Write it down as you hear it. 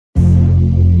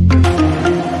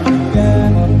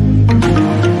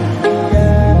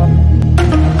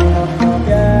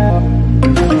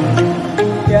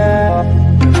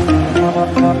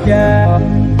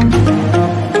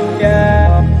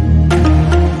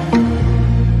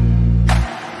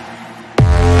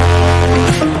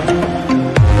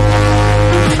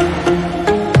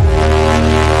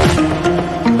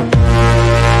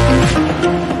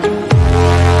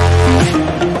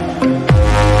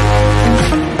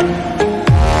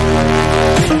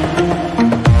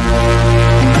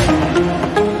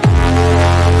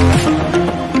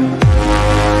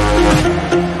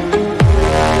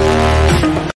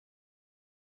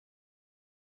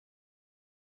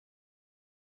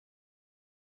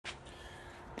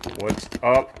What's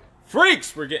up,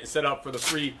 freaks? We're getting set up for the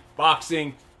free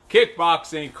boxing,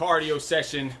 kickboxing, cardio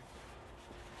session.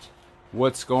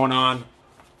 What's going on?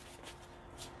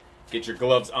 Get your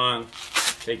gloves on.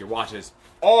 Take your watches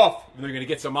off. You're going to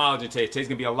get some mileage in today. Today's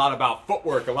going to be a lot about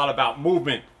footwork, a lot about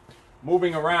movement,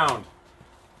 moving around.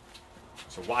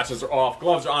 So watches are off,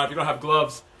 gloves are on. If you don't have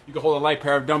gloves, you can hold a light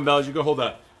pair of dumbbells. You can hold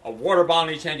a water bottle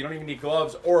in each hand. You don't even need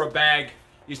gloves or a bag.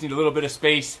 You just need a little bit of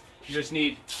space. You just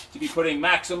need to be putting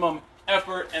maximum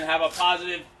effort and have a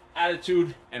positive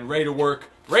attitude and ready to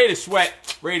work, ready to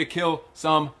sweat, ready to kill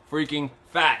some freaking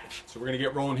fat. So we're going to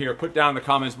get rolling here. Put down in the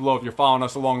comments below if you're following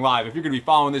us along live. If you're going to be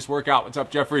following this workout, what's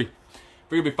up, Jeffrey? If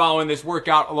you're going to be following this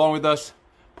workout along with us,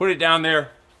 put it down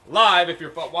there live. If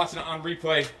you're watching it on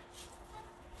replay,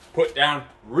 put down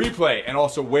replay. And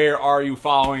also, where are you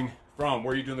following from?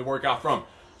 Where are you doing the workout from?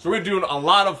 So we're doing a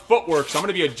lot of footwork. So I'm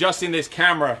going to be adjusting this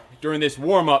camera during this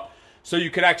warm-up so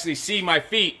you could actually see my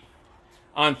feet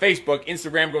on Facebook.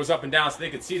 Instagram goes up and down so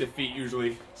they can see the feet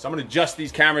usually. So I'm going to adjust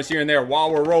these cameras here and there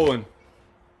while we're rolling.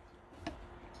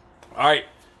 All right,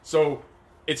 so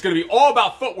it's going to be all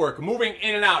about footwork, moving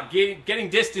in and out,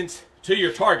 getting distance to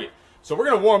your target. So we're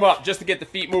going to warm up just to get the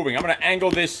feet moving. I'm going to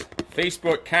angle this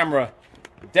Facebook camera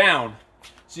down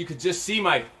so you can just see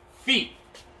my feet.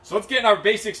 So let's get in our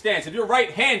basic stance. If you're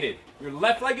right-handed, your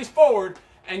left leg is forward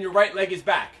and your right leg is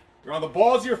back. You're on the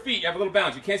balls of your feet. You have a little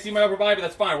bounce. You can't see my upper body, but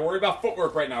that's fine. We're worried about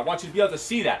footwork right now. I want you to be able to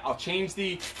see that. I'll change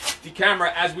the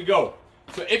camera as we go.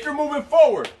 So if you're moving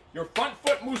forward, your front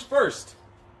foot moves first,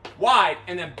 wide,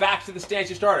 and then back to the stance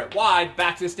you started. Wide,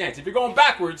 back to the stance. If you're going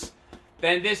backwards,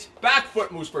 then this back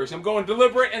foot moves first. I'm going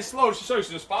deliberate and slow to show you.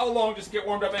 So just follow along, just get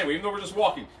warmed up anyway, even though we're just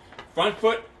walking. Front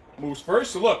foot moves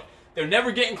first. So look, they're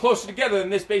never getting closer together than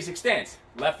this basic stance.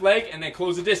 Left leg, and then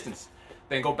close the distance.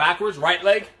 Then go backwards, right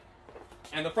leg,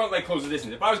 and the front leg closes the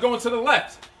distance. If I was going to the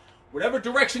left, whatever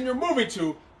direction you're moving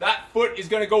to, that foot is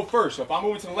going to go first. So if I'm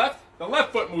moving to the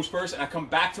left foot moves first, and I come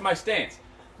back to my stance.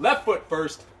 Left foot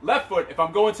first, left foot. If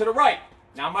I'm going to the right,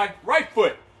 now my right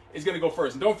foot is going to go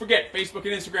first. And don't forget, Facebook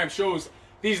and Instagram shows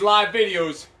these live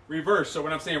videos reverse. So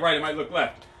when I'm saying right, it might look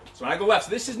left. So when I go left,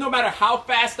 so this is no matter how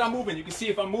fast I'm moving. You can see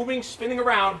if I'm moving, spinning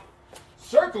around,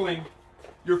 circling,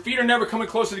 your feet are never coming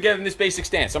closer together in this basic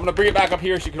stance. So I'm going to bring it back up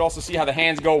here so you can also see how the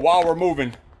hands go while we're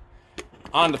moving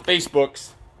on the Facebooks.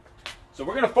 So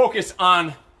we're going to focus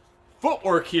on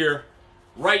footwork here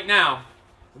right now.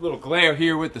 A little glare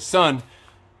here with the sun.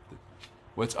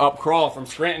 What's up, Crawl from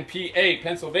Scranton, PA,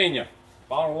 Pennsylvania.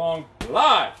 Following along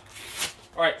live.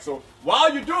 All right, so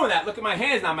while you're doing that, look at my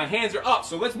hands now. My hands are up.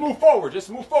 So let's move forward.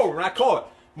 Just move forward. When I call it,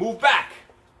 move back.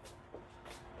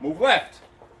 Move left.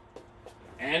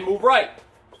 And move right.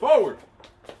 Forward,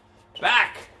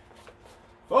 back,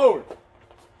 forward,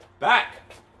 back,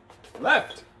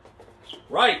 left,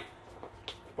 right,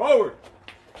 forward.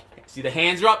 See, the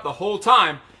hands are up the whole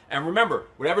time. And remember,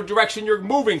 whatever direction you're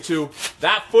moving to,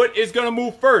 that foot is going to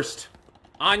move first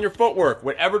on your footwork,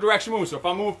 whatever direction you move. So if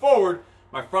I'm moving forward,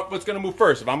 my front foot's going to move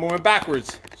first. If I'm moving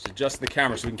backwards, just adjust the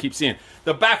camera so we can keep seeing.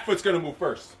 The back foot's going to move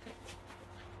first.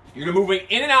 You're moving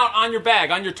in and out on your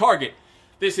bag, on your target,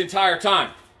 this entire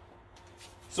time.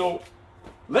 So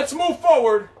let's move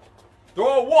forward,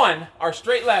 throw a one, our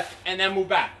straight left, and then move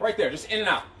back. Right there, just in and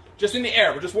out. Just in the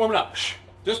air, we're just warming up.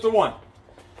 Just the one.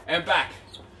 And back.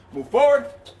 Move forward.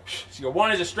 So your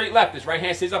one is a straight left. This right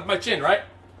hand stays up my chin, right?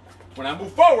 When I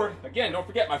move forward, again, don't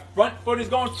forget, my front foot is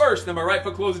going first, then my right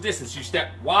foot closes the distance. You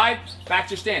step wide, back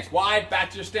to your stance. Wide, back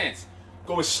to your stance.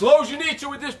 Go as slow as you need to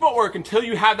with this footwork until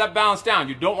you have that balance down.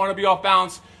 You don't want to be off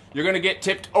balance. You're going to get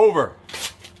tipped over.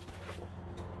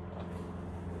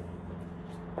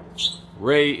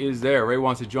 Ray is there. Ray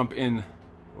wants to jump in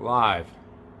live.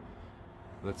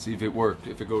 Let's see if it worked,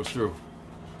 if it goes through.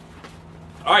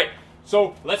 All right,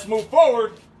 so let's move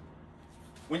forward.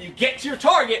 When you get to your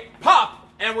target, pop,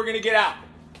 and we're going to get out.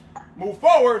 Move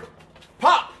forward,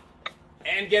 pop,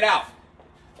 and get out.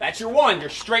 That's your one, your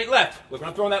straight left. Look, when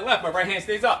I'm throwing that left, my right hand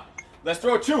stays up. Let's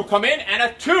throw a two. Come in, and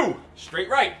a two. Straight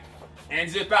right, and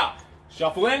zip out.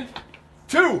 Shuffle in,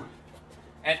 two,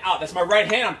 and out. That's my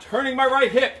right hand. I'm turning my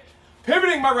right hip.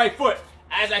 Pivoting my right foot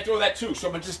as I throw that two.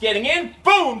 So I'm just getting in,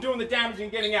 boom, doing the damage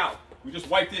and getting out. We just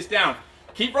wipe this down.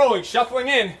 Keep rolling, shuffling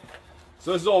in.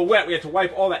 So this is all wet. We have to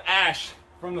wipe all the ash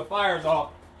from the fires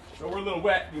off. So we're a little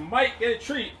wet. You might get a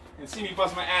treat and see me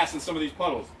bust my ass in some of these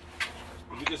puddles.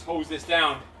 We just hose this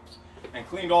down and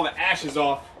cleaned all the ashes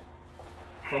off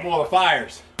from all the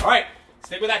fires. All right,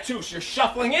 stick with that two. So you're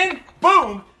shuffling in,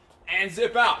 boom, and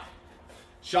zip out.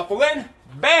 Shuffle in,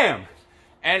 bam,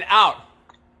 and out.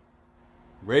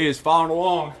 Ray is following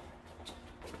along.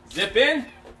 Zip in,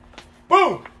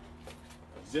 boom,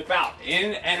 Zip out.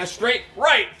 In and a straight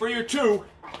right for your 2.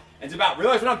 And zip out.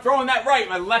 Realize when I'm throwing that right,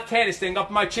 my left hand is staying up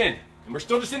in my chin. And we're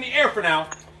still just in the air for now,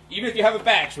 even if you have a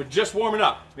bag. So we're just warming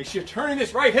up. Make sure you're turning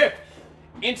this right hip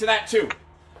into that 2.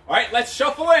 All right, let's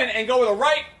shuffle in and go with a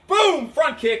right, boom,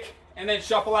 front kick, and then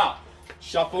shuffle out.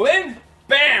 Shuffle in,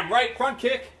 bam, right front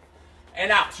kick,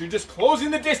 and out. So you're just closing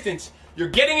the distance. You're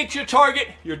getting it to your target,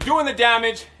 you're doing the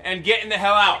damage, and getting the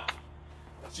hell out.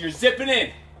 So you're zipping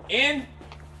in,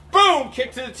 boom,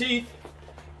 kick to the teeth,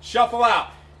 shuffle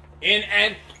out, in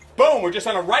and boom. We're just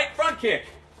on a right front kick.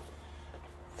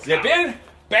 Zip in,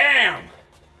 bam,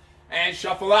 and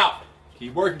shuffle out.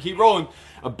 Keep working, keep rolling.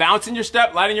 A bounce in your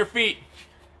step, light in your feet.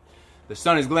 The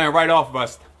sun is glaring right off of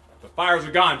us. The fires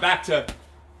are gone. Back to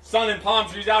sun and palm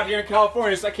trees out here in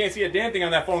California, so I can't see a damn thing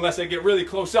on that phone unless I get really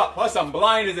close up. Plus, I'm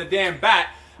blind as a damn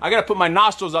bat. I gotta put my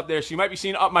nostrils up there, so you might be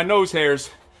seeing up my nose hairs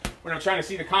when I'm trying to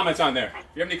see the comments on there. If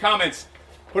you have any comments,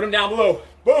 put them down below.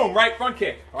 Boom, right front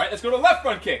kick. All right, let's go to left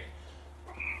front kick.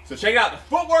 So check it out. The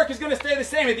footwork is gonna stay the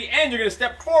same. At the end, you're gonna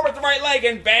step forward with the right leg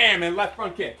and bam, and left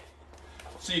front kick.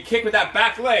 So you kick with that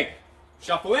back leg.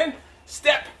 Shuffle in,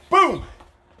 step, boom.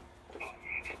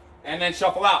 And then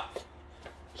shuffle out.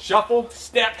 Shuffle,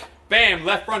 step, bam,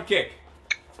 left front kick.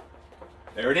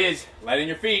 There it is. Light in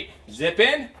your feet. Zip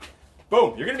in,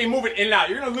 boom. You're going to be moving in and out.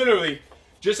 You're going to literally,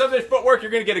 just of this footwork,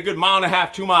 you're going to get a good 1.5 miles,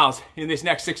 2 miles in this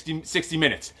next 60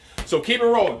 minutes. So keep it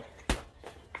rolling.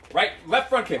 Right, left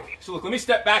front kick. So look, let me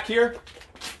step back here.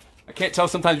 I can't tell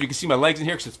sometimes if you can see my legs in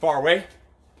here because it's far away.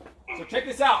 So check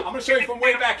this out. I'm going to show you from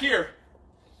way back here.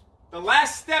 The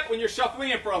last step when you're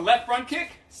shuffling in for a left front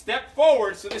kick, step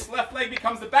forward so this left leg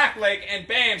becomes the back leg and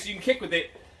bam, so you can kick with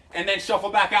it and then shuffle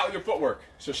back out with your footwork.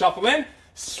 So shuffle in,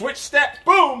 switch step,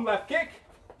 boom, left kick,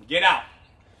 get out.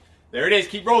 There it is.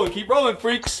 Keep rolling,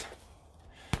 freaks.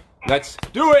 Let's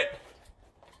do it.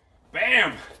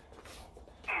 Bam.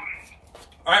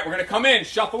 All right, we're going to come in,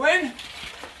 shuffle in,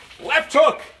 left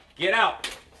hook, get out.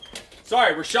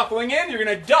 Sorry, we're shuffling in, you're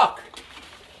going to duck,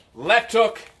 left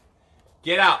hook,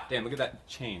 get out. Damn, look at that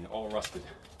chain, all rusted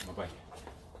on my bike.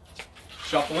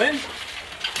 Shuffle in,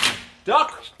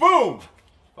 duck, boom.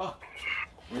 Fuck,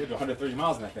 we're going to do 130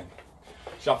 miles in that thing.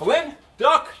 Shuffle in,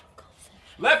 duck,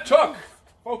 left hook.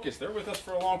 Focus, they're with us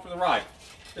for the ride.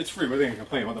 It's free, what are they going to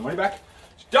complain about the money back?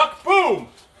 Duck, boom.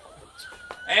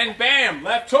 And bam,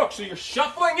 left hook. So you're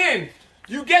shuffling in.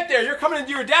 You get there, you're coming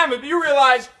into your damage, but you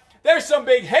realize there's some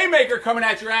big haymaker coming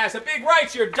at your ass. A big right,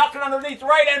 so you're ducking underneath the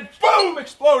right and boom,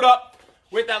 explode up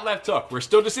with that left hook. We're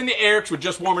still just in the air because we're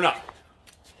just warming up.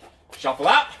 Shuffle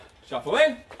out, shuffle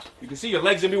in. You can see your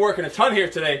legs going to be working a ton here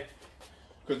today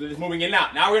because they're just moving in and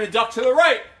out. Now we're going to duck to the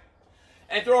right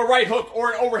and throw a right hook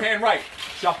or an overhand right.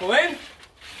 Shuffle in,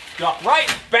 duck right,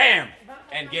 bam,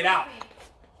 and get out.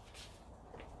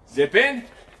 Zip in,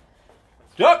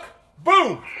 duck,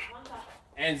 boom,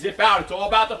 and zip out. It's all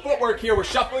about the footwork here. We're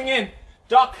shuffling in,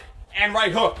 duck, and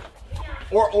right hook,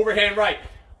 or overhand right.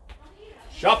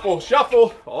 Shuffle,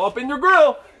 shuffle, all up in your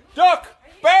grill. Duck,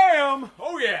 bam,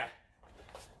 oh yeah.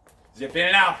 Zip in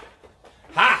and out.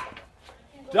 Ha,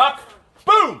 duck,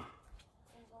 boom.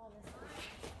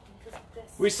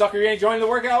 We sucker, you ain't joining the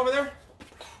workout over there?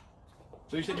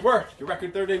 So you said you were. Your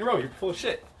record 3rd day in a row. You're full of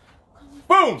shit.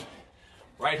 Boom.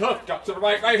 Right hook, duck to the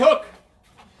right, right hook.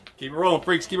 Keep it rolling,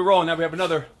 freaks, keep it rolling. Now we have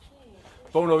another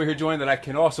phone over here joining that I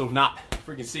can also not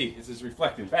freaking see. This is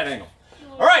reflecting, bad angle.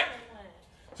 All right,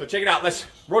 so check it out. Let's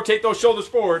rotate those shoulders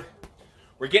forward.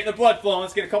 We're getting the blood flowing.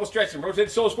 Let's get a couple stretches. Rotate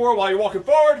the shoulders forward while you're walking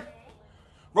forward.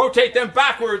 Rotate them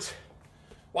backwards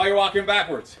while you're walking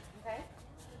backwards. Okay.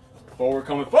 Forward,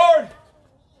 coming forward.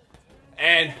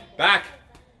 And back,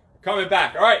 coming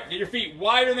back. All right, get your feet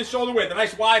wider than shoulder width. A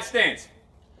nice wide stance.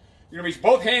 You're going to reach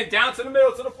both hands down to the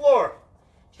middle, to the floor.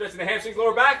 Stretching the hamstrings,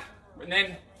 lower back, and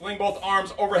then fling both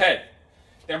arms overhead.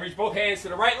 Then reach both hands to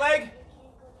the right leg,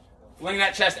 fling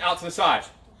that chest out to the side.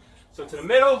 So to the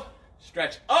middle,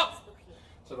 stretch up,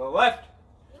 to the left,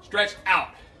 stretch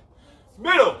out.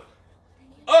 Middle,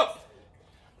 up,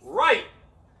 right,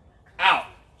 out.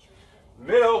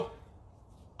 Middle,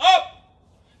 up,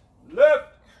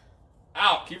 left,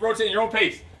 out. Keep rotating your own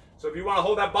pace. So if you want to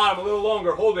hold that bottom a little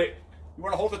longer, hold it. You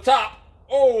want to hold the top,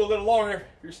 a little longer.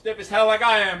 You're stiff as hell like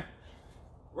I am.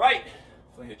 Right,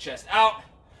 fling the chest out,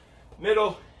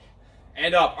 middle,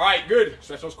 and up. All right, good.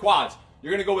 Stretch those quads.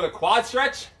 You're going to go with a quad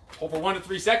stretch, hold for 1 to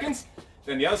 3 seconds.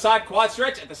 Then the other side, quad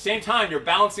stretch. At the same time, you're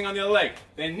balancing on the other leg.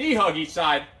 Then knee hug each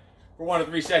side for 1 to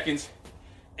 3 seconds,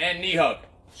 and knee hug.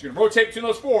 So you're going to rotate between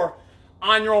those 4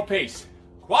 on your own pace.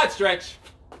 Quad stretch,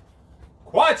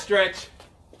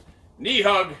 knee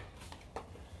hug,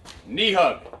 knee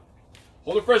hug.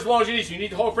 Hold it for as long as you need. So you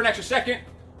need to hold it for an extra second.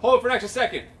 Hold it for an extra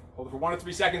second. Hold it for 1 to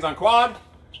 3 seconds on quad.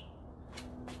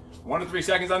 1 to 3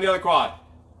 seconds on the other quad.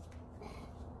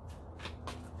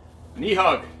 Knee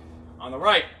hug on the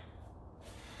right.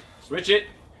 Switch it.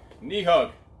 Knee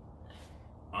hug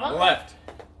on the left.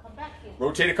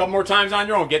 Rotate a couple more times on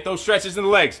your own. Get those stretches in the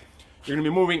legs. You're going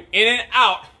to be moving in and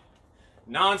out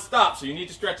non-stop, so you need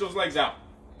to stretch those legs out.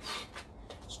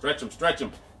 Stretch them, stretch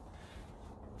them.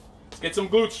 Let's get some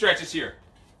glute stretches here.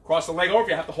 Cross the leg over if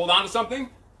you have to hold on to something.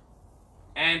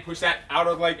 And push that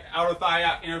outer leg, outer thigh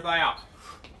out, inner thigh out.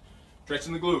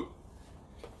 Stretching the glute.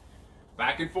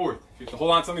 Back and forth. If you have to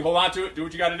hold on to something, hold on to it. Do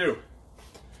what you got to do.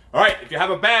 All right, if you have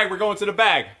a bag, we're going to the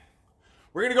bag.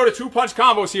 We're going to go to 2-punch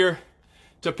combos here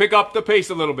to pick up the pace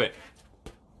a little bit.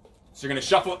 So you're going to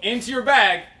shuffle into your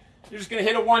bag. You're just going to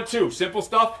hit a 1-2. Simple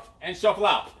stuff and shuffle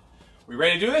out. We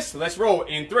ready to do this? Let's roll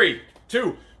in 3,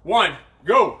 2, 1,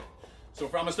 go. So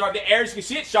I'm going to start the air. As you can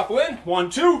see it, shuffle in. 1,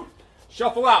 2,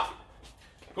 shuffle out.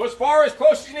 Go as far, as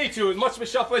close as you need to, as much of a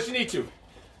shuffle as you need to.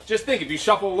 Just think, if you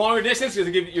shuffle a longer distance, you're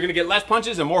going to get less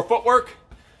punches and more footwork.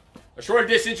 A shorter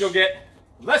distance, you'll get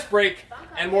less break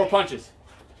and more punches.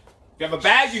 If you have a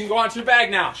bag, you can go onto your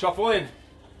bag now. Shuffle in.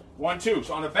 1, 2.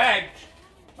 So on the bag,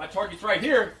 my target's right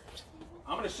here.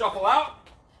 I'm going to shuffle out,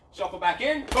 shuffle back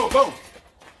in, boom, boom.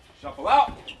 Shuffle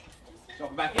out,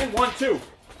 shuffle back in, 1, 2.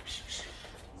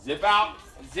 Zip out,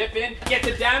 zip in, get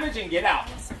the damage and get out.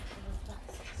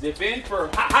 Zip in for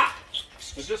ha-ha.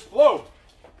 So just flow.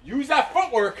 Use that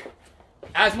footwork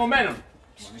as momentum.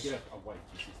 Let me get a white.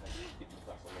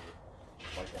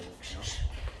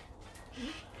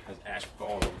 Has ash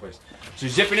all over the place. So you're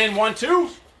zipping in, 1, 2.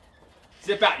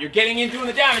 Zip out. You're getting in, doing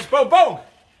the damage. Boom, boom.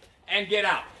 And get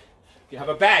out. If you have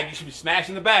a bag, you should be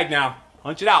smashing the bag now.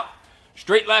 Punch it out.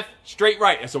 Straight left, straight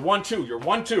right. That's a 1, 2. You're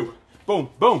 1, 2. Boom,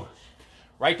 boom.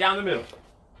 Right down the middle.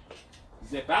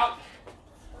 Zip out.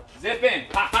 Zip in.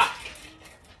 Ha, ha.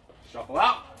 Shuffle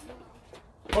out.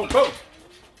 Boom, boom.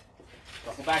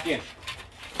 Shuffle back in.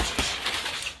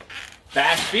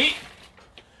 Fast feet.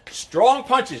 Strong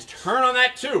punches. Turn on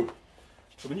that 2.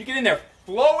 So when you get in there,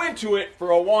 flow into it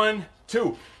for a 1,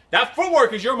 2. That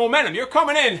footwork is your momentum. You're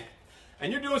coming in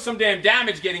and you're doing some damn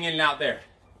damage getting in and out there.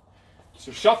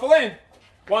 So shuffle in.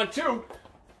 1, 2.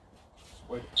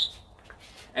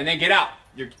 And then get out.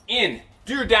 You're in.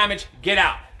 Do your damage. Get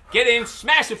out. Get in.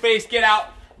 Smash the face. Get out.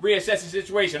 Reassess the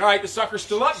situation. All right, the sucker's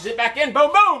still up. Zip back in.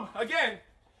 Boom, boom. Again.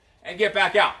 And get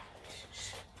back out.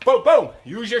 Boom, boom.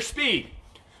 Use your speed.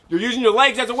 You're using your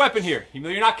legs as a weapon here. Even though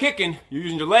you're not kicking, you're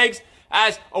using your legs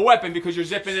as a weapon because you're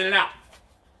zipping in and out.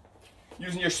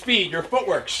 Using your speed, your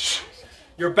footwork,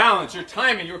 your balance, your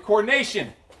timing, your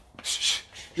coordination,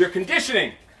 your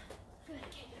conditioning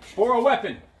for a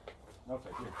weapon. Okay,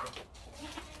 here.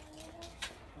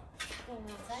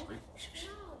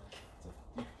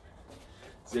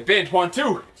 Zip in, 1,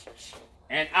 2,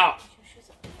 and out.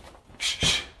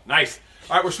 Nice.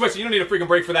 All right, we're switching. You don't need a freaking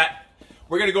break for that.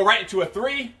 We're going to go right into a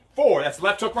 3, 4. That's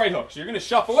left hook, right hook. So you're going to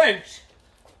shuffle in.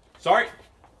 Sorry.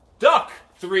 Duck,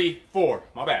 3, 4.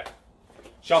 My bad.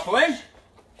 Shuffle in.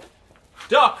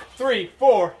 Duck, 3,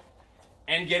 4.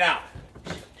 And get out.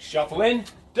 Shuffle in.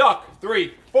 Duck,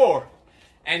 3, 4.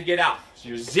 And get out. So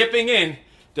you're zipping in,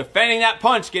 defending that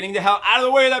punch, getting the hell out of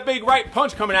the way of that big right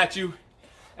punch coming at you,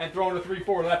 and throwing a 3,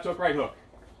 4 left hook, right hook.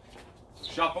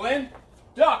 Shuffle in.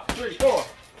 Duck, 3, 4.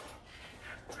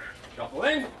 Shuffle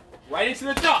in. Right into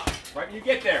the duck. Right when you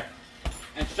get there.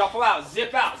 And shuffle out.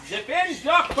 Zip out. Zip in.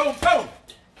 Duck. Boom, boom.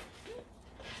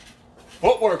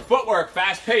 Footwork, footwork.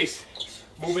 Fast pace.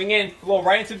 Moving in. Flow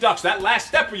right into the duck. So that last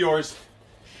step of yours,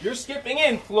 you're skipping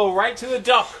in. Flow right to the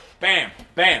duck. Bam,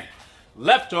 bam.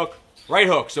 Left hook, right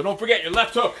hook. So don't forget your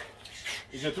left hook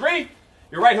is your 3.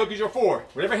 Your right hook is your 4.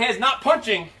 Whatever hand's not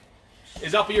punching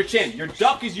is up at your chin. Your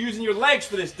duck is using your legs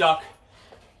for this duck.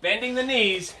 Bending the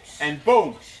knees. And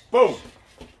boom, boom.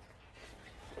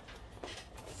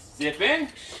 Zip in,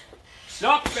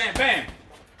 duck, bam, bam.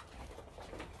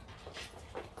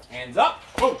 Hands up,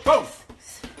 boom, boom.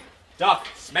 Duck,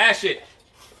 smash it.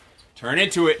 Turn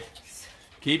into it.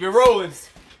 Keep it rolling.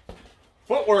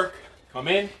 Footwork, come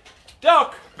in,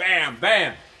 duck, bam,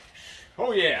 bam.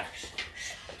 Oh yeah.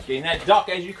 Getting that duck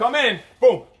as you come in,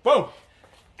 boom, boom.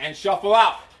 And shuffle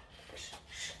out.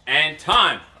 And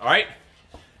time, all right?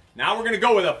 Now we're gonna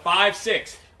go with a 5,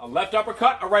 6. A left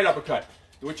uppercut, a right uppercut.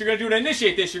 What you're going to do to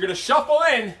initiate this, you're going to shuffle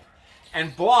in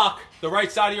and block the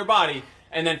right side of your body,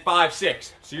 and then 5,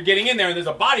 6. So you're getting in there, and there's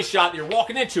a body shot that you're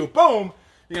walking into. Boom!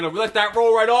 You're going to let that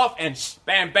roll right off, and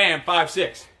bam, bam, 5,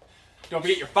 6. Don't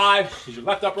forget your 5 is your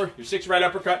left upper, your 6 right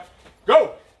uppercut.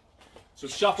 Go! So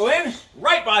shuffle in,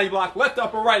 right body block, left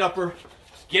upper, right upper.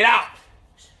 Get out.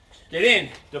 Get in.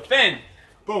 Defend.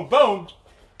 boom, boom,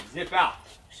 zip out.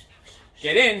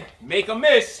 Get in, make them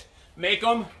miss, make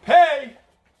them pay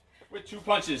with 2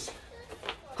 punches.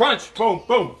 Crunch, boom,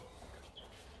 boom.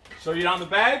 So you're on the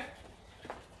bag,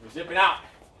 we're zipping out.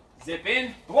 Zip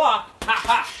in, block, ha,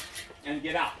 ha, and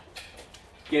get out.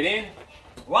 Get in,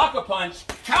 block a punch,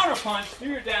 counter punch, do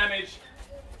your damage,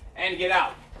 and get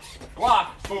out.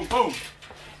 Block, boom, boom,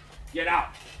 get out.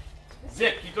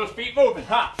 Zip, keep those feet moving,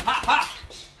 ha, ha, ha.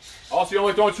 Also, you're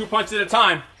only throwing 2 punches at a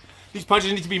time. These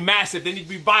punches need to be massive, they need to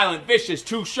be violent, vicious,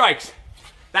 2 strikes.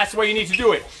 That's the way you need to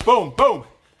do it. Boom, boom,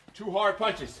 2 hard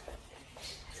punches.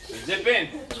 Zip in,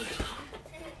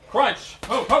 crunch,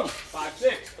 boom, boom, 5,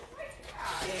 6.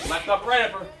 Left upper, right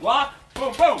upper, block,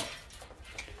 boom, boom.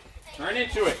 Turn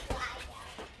into it.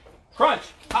 Crunch,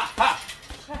 ha, ha.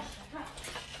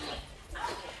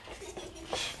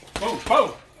 Boom,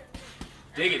 boom.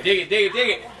 Dig it, dig it, dig it, dig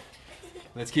it.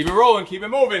 Let's keep it rolling, keep it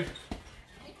moving.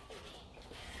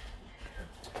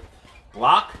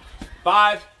 Block,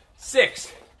 5,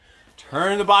 6.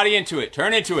 Turn the body into it,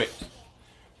 turn into it.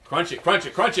 Crunch it, crunch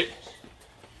it, crunch it.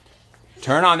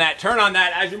 Turn on that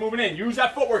as you're moving in. Use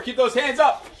that footwork, keep those hands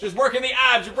up. Just working the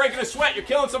abs, you're breaking a sweat, you're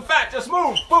killing some fat. Just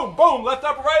move, boom, boom. Left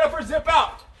upper, right upper, zip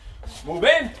out. Move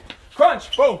in,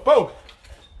 crunch, boom, boom.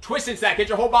 Twist into that, get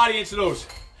your whole body into those.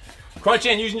 Crunch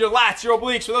in, using your lats, your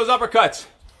obliques for those uppercuts.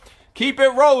 Keep it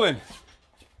rolling.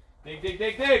 Dig, dig,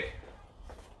 dig, dig.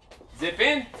 Zip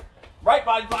in, right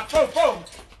body block, boom, boom.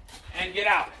 And get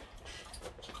out.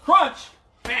 Crunch,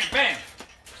 bam, bam.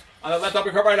 On the left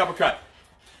uppercut, right uppercut.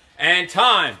 And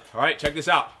time. All right, check this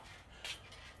out.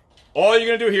 All you're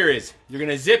going to do here is you're going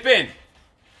to zip in.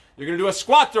 You're going to do a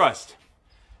squat thrust.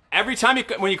 Every time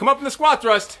when you come up in the squat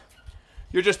thrust,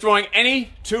 you're just throwing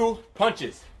any 2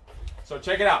 punches. So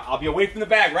check it out. I'll be away from the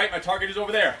bag, right? My target is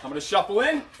over there. I'm going to shuffle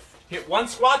in, hit 1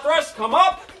 squat thrust, come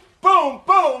up, boom,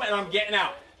 boom, and I'm getting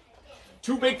out.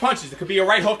 2 big punches. It could be a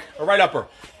right hook, a right upper.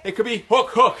 It could be hook,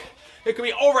 hook. It could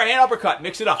be overhand uppercut.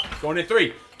 Mix it up. Going in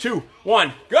 3, 2,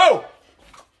 1, go.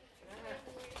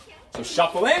 So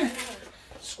shuffle in,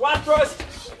 squat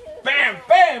thrust, bam,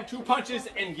 bam, 2 punches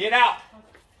and get out.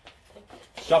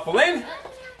 Shuffle in,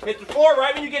 hit the floor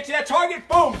right when you get to that target,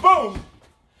 boom, boom.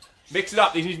 Mix it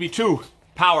up, these need to be 2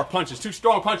 power punches, 2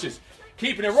 strong punches.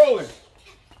 Keeping it rolling.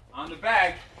 On the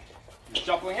bag, you're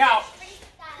shuffling out,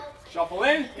 shuffle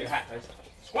in, get a hat,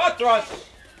 squat thrust,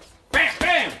 bam,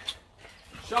 bam.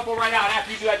 Shuffle right out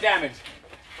after you do that damage.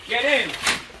 Get in,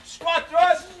 squat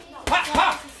thrust, ha,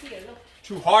 ha.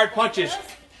 2 hard punches,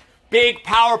 big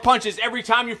power punches every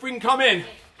time you freaking come in.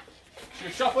 So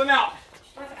you're shuffling out,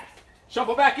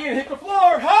 shuffle back in, hit the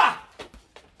floor, ha!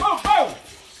 Boom, boom!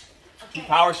 2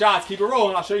 power shots, keep it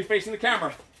rolling. I'll show you facing the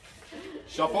camera.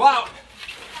 Shuffle out,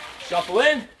 shuffle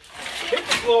in, hit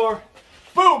the floor,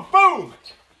 boom, boom!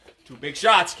 2 big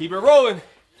shots, keep it rolling,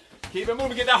 keep it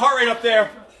moving, get that heart rate up there.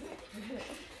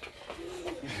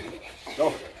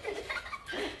 Go.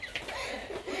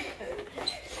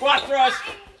 Squat thrust.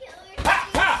 Ha,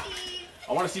 ha.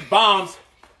 I want to see bombs.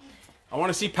 I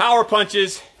want to see power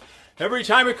punches. Every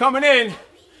time you're coming in,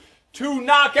 2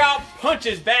 knockout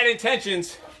punches, bad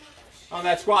intentions on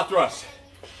that squat thrust.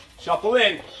 Shuffle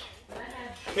in.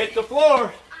 Hit the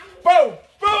floor. Boom,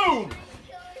 boom.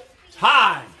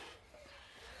 Time.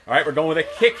 All right, we're going with a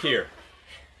kick here.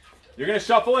 You're going to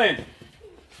shuffle in.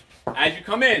 As you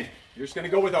come in, you're just going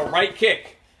to go with a right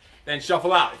kick. Then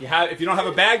shuffle out. If you don't have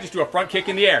a bag, just do a front kick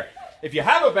in the air. If you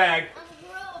have a bag,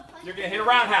 you're going to hit a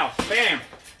roundhouse. Bam.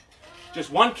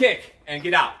 Just 1 kick and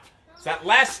get out. So that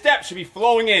last step should be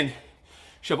flowing in.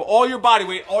 Shove all your body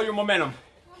weight, all your momentum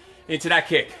into that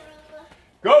kick.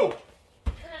 Go.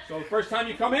 So the first time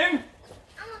you come in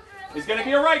is going to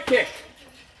be a right kick.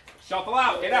 Shuffle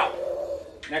out. Get out.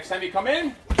 Next time you come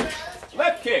in,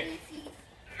 left kick.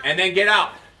 And then get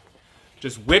out.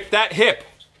 Just whip that hip.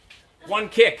 1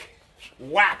 kick.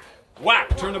 Whap,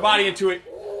 whap, turn the body into it.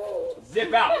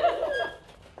 Zip out.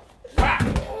 Whap.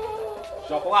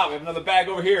 Shuffle out. We have another bag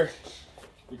over here.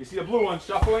 You can see the blue one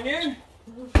shuffling in.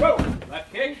 Go.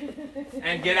 Left kick.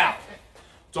 And get out.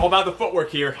 It's all about the footwork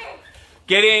here.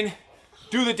 Get in,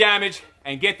 do the damage,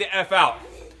 and get the F out.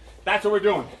 That's what we're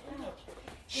doing.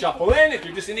 Shuffle in. If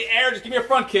you're just in the air, just give me a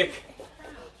front kick.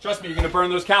 Trust me, you're going to burn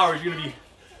those calories. You're going to be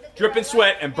dripping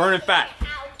sweat and burning fat.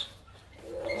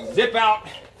 Zip out.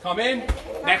 Come in.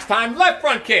 Next time, left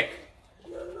front kick.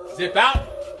 Zip out.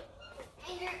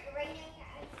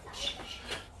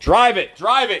 Drive it,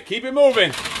 drive it. Keep it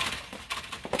moving.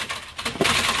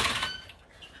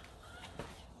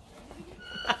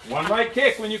 One right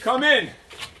kick when you come in.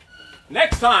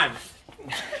 Next time,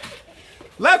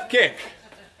 left kick.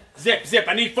 Zip, zip.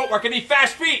 I need footwork. I need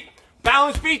fast feet.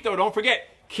 Balanced feet, though. Don't forget.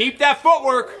 Keep that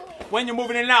footwork when you're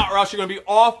moving in and out, or else you're going to be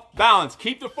off balance.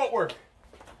 Keep the footwork.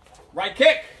 Right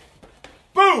kick.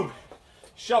 Boom.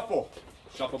 Shuffle.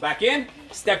 Shuffle back in.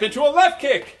 Step into a left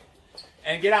kick.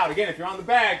 And get out. Again, if you're on the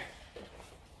bag.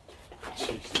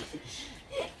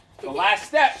 The last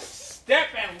step. Step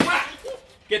and whack.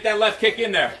 Get that left kick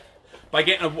in there. By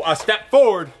getting a step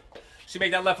forward, so you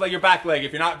make that left leg your back leg.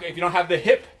 If you don't have the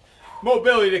hip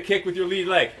mobility to kick with your lead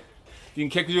leg. If you can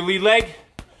kick with your lead leg,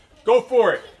 go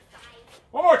for it.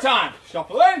 One more time.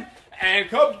 Shuffle in and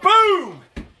kaboom.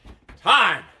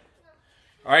 Time.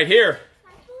 All right, here.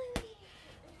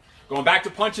 Going back to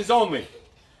punches only.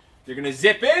 You're going to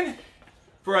zip in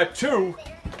for a 2,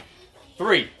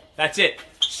 3. That's it.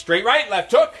 Straight right,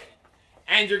 left hook,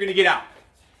 and you're going to get out.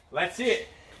 Let's see it.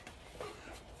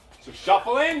 So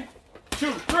shuffle in,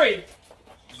 2, 3,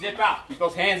 zip out. Keep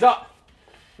those hands up.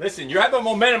 Listen, you have the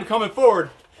momentum coming forward.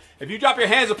 If you drop your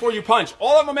hands before you punch,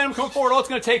 all that momentum coming forward, all it's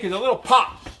going to take is a little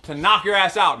pop to knock your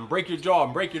ass out and break your jaw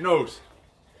and break your nose.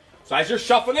 So as you're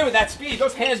shuffling in with that speed,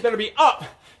 those hands better be up.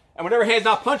 And whatever hand's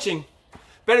not punching,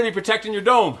 better be protecting your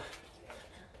dome.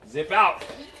 Zip out.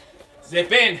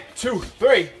 Zip in. 2,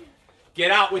 3. Get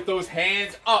out with those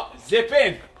hands up. Zip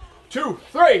in. 2,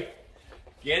 3.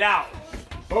 Get out.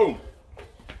 Boom.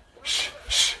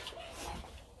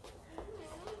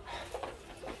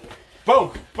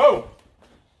 Boom. Boom.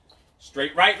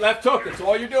 Straight right, left hook. That's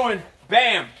all you're doing.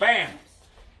 Bam. Bam.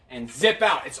 And zip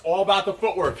out. It's all about the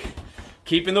footwork.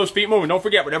 Keeping those feet moving. Don't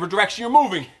forget, whatever direction you're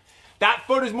moving, that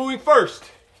foot is moving first.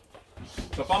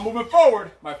 So if I'm moving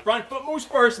forward, my front foot moves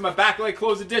first and my back leg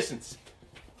closes the distance.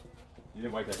 You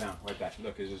didn't wipe that down. Wipe that.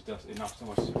 Look, it's just dust. It knocks so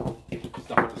much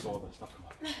stuff with the sole. Stuff come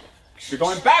up. If you're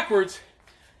going backwards,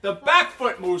 the back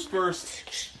foot moves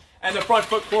first and the front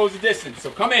foot closes the distance. So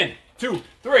come in. 2,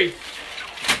 3.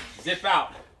 Zip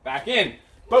out. Back in.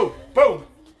 Boom. Boom.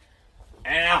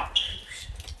 And out.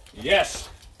 Yes.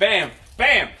 Bam.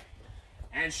 Bam.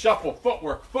 And shuffle.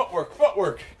 Footwork. Footwork.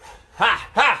 Footwork. Ha.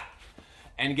 Ha.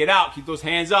 And get out. Keep those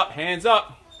hands up. Hands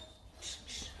up.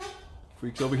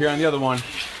 Freaks over here on the other one.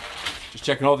 Just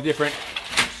checking all the different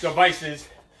devices.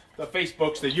 The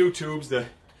Facebooks, the YouTubes, the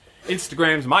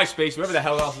Instagrams, MySpace, whatever the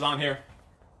hell else is on here.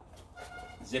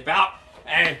 Zip out.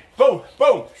 And boom.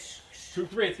 Boom. 2,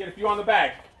 3. Let's get a few on the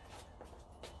bag.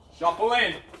 Shuffle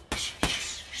in.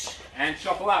 And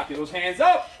shuffle out. Get those hands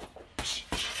up.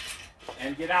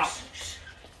 And get out.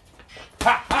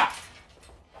 Ha, ha.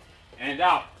 And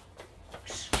out.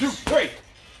 2, 3.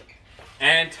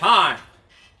 And time.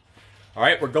 All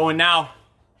right, we're going now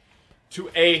to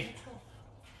a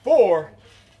 4,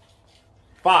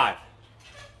 5.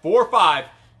 4, 5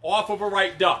 off of a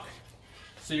right duck.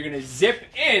 So you're going to zip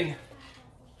in,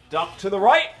 duck to the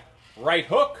right, right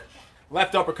hook,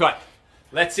 left uppercut.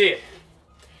 Let's see it.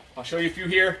 I'll show you a few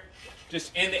here.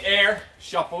 Just in the air,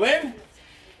 shuffle in,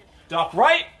 duck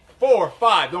right, 4,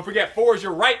 5. Don't forget, 4 is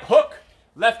your right hook,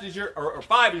 left is your, or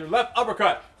 5 is your left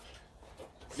uppercut.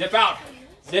 Zip out,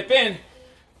 zip in,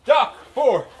 duck,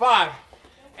 4, 5,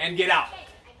 and get out.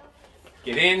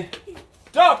 Get in,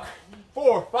 duck,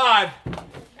 4, 5,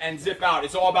 and zip out.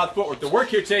 It's all about footwork. The work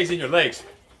here today is in your legs.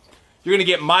 You're going to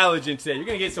get mileage in today. You're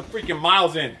going to get some freaking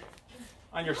miles in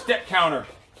on your step counter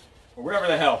or whatever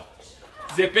the hell.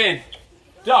 Zip in,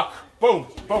 duck, boom,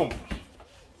 boom.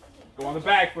 Go on the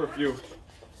bag for a few.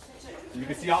 You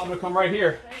can see I'm going to come right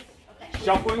here.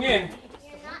 Shuffling in,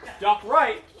 duck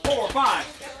right, 4,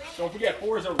 5. Don't forget,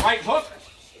 4 is a right hook,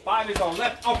 5 is a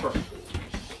left upper.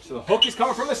 So the hook is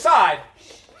coming from the side.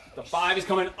 The 5 is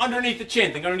coming underneath the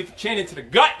chin. Think underneath the chin into the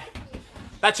gut.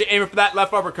 That's your aiming for that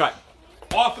left uppercut.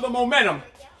 Off of the momentum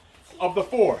of the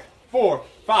 4, 4,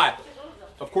 5.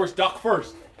 Of course, duck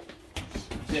first.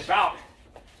 Zip out.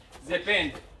 Zip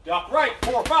in. Duck right,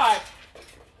 4, 5.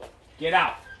 Get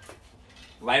out.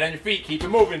 Light on your feet. Keep it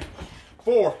moving.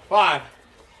 4, 5.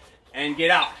 And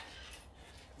get out.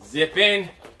 Zip in.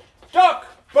 Duck.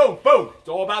 Boom, boom. It's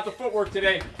all about the footwork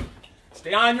today.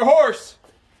 Stay on your horse.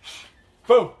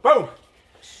 Boom, boom.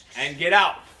 And get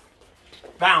out.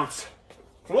 Bounce.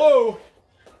 Flow.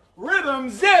 Rhythm.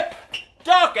 Zip.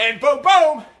 Duck. And boom,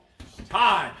 boom.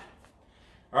 Time.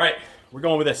 All right. We're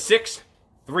going with a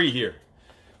 6-3 here.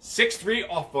 6-3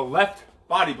 off the left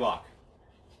body block.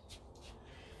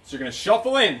 So you're going to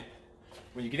shuffle in.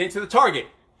 When you get into the target,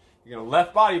 you're going to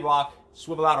left body block,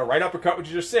 swivel out a right uppercut, which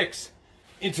is your 6,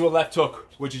 into a left hook,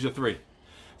 which is your 3.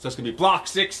 So it's going to be block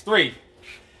 6-3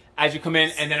 as you come in.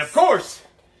 And then, of course,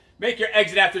 make your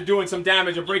exit after doing some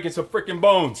damage or breaking some freaking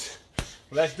bones.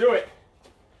 Let's do it.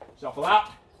 Shuffle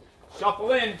out.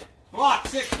 Shuffle in. Block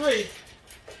 6-3.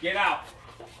 Get out.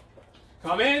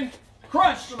 Come in.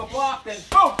 Crunch to the block. Then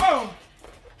boom, boom.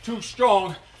 2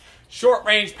 strong. Short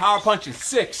range power punching.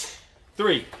 6,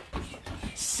 3.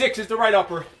 6 is the right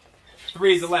upper.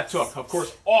 3 is the left hook. Of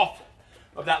course, off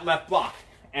of that left block.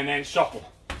 And then shuffle.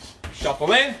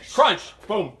 Shuffle in, crunch,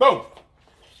 boom, boom.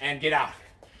 And get out.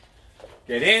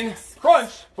 Get in,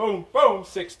 crunch, boom, boom.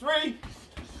 6, 3.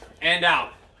 And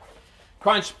out.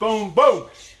 Crunch, boom, boom.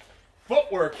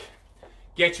 Footwork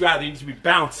gets you out of there. You need to be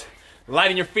bounce.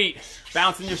 Lighting your feet.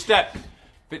 Bouncing your step.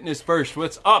 Fitness first.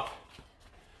 What's up?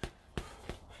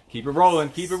 Keep it rolling.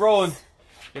 Keep it rolling. If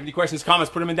you have any questions,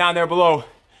 comments, put them in down there below.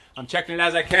 I'm checking it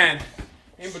as I can.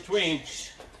 In between.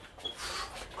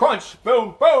 Crunch.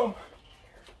 Boom, boom.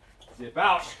 Zip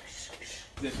out.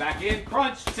 Zip back in.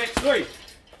 Crunch. 6, 3.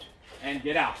 And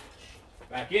get out.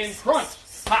 Back in. Crunch.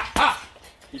 Ha, ha.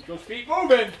 Keep those feet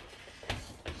moving.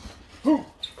 Boom,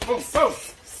 boom, boom.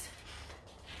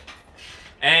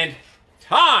 And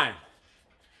time.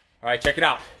 All right, check it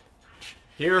out.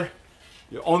 Here,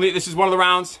 this is one of the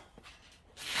rounds.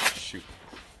 Shoot.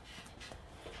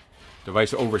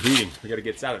 Device overheating. We got to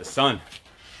get this out of the sun.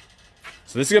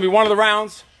 So this is going to be one of the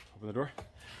rounds. Open the door.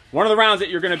 One of the rounds that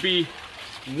you're going to be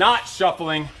not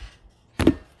shuffling.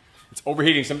 It's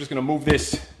overheating, so I'm just going to move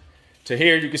this to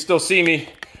here. You can still see me.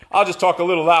 I'll just talk a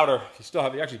little louder. You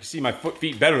actually can see my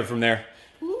feet better from there.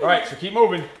 Ooh. All right, so keep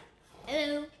moving.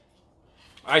 Hello.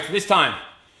 All right, so this time,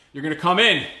 you're going to come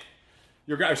in.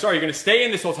 You're going to stay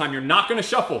in this whole time. You're not going to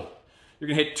shuffle. You're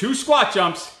going to hit 2 squat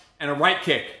jumps and a right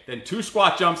kick. Then 2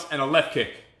 squat jumps and a left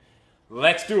kick.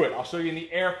 Let's do it. I'll show you in the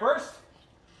air first.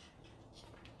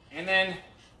 And then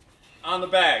on the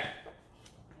bag.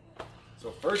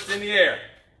 So first in the air.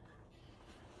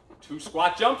 2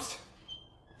 squat jumps.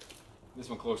 This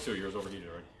one close too. Yours overheated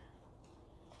already.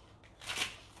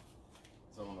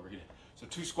 This other one overheated. So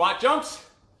 2 squat jumps.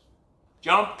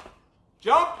 Jump.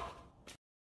 Jump.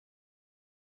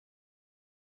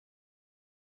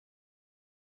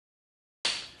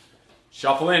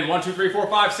 Shuffle in. 1, 2, 3, 4,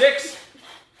 5, 6.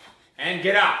 And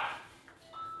get out.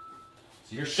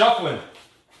 So you're shuffling.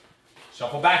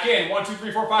 Shuffle back in. 1, 2,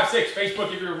 3, 4, 5, 6.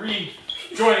 Facebook, if you're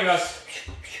rejoining us.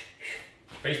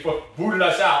 Facebook booted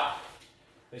us out.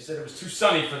 They said it was too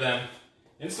sunny for them.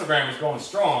 Instagram was going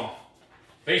strong.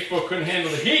 Facebook couldn't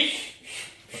handle the heat.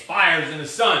 The fire's in the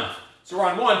sun. So we're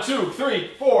on 1, 2,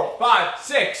 3, 4, 5,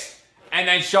 6. And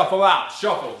then shuffle out.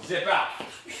 Shuffle. Zip out.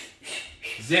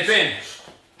 Zip in.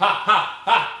 Ha, ha,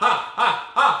 ha, ha,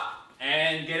 ha, ha.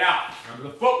 And get out.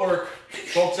 Remember the footwork.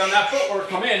 Focus on that footwork.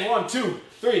 Come in. 1, 2,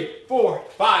 3, 4,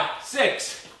 5,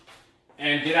 6.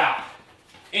 And get out.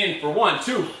 In for 1,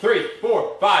 2, 3,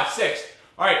 4, 5, 6.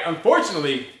 All right,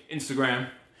 unfortunately, Instagram,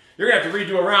 you're going to have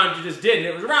to redo a round you just did, and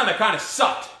it was a round that kind of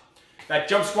sucked. That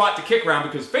jump squat to kick round,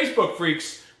 because Facebook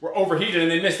freaks were overheated and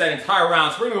they missed that entire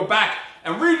round. So we're going to go back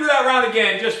and redo that round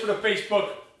again just for the Facebook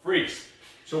freaks.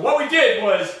 So what we did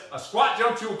was a squat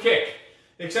jump to a kick.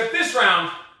 Except this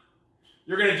round,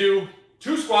 you're going to do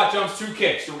 2 squat jumps, 2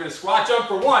 kicks. So we're going to squat jump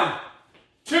for 1,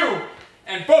 2,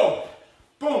 and boom.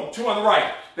 Boom, 2 on the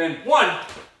right. Then 1,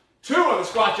 2 on the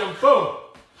squat jump, boom.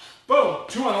 Boom,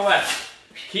 2 on the left.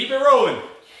 Keep it rolling. I'm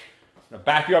gonna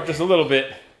back you up just a little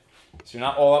bit so you're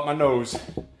not all up my nose.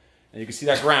 And you can see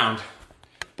that ground.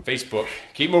 Facebook.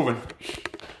 Keep moving.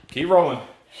 Keep rolling.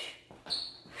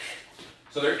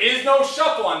 So there is no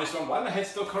shuffle on this one. Why did my head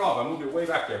still cut off? I moved it way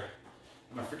back there.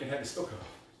 And my freaking head is still cut off.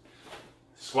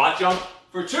 Squat jump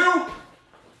for 2.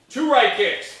 2 right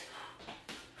kicks.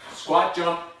 Squat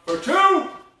jump for 2.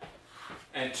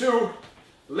 And 2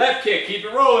 left kick. Keep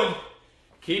it rolling.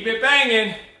 Keep it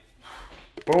banging.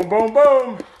 Boom, boom,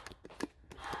 boom.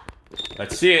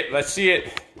 Let's see it. Let's see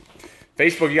it.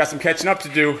 Facebook, you got some catching up to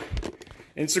do.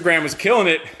 Instagram was killing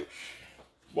it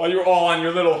while you were all on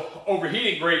your little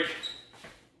overheating break.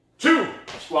 2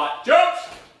 squat jumps.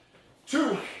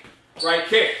 2 right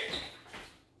kick.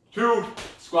 2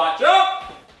 squat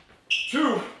jump.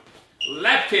 2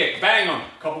 left kick. Bang them.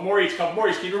 Couple more each, couple more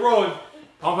each. Keep it rolling.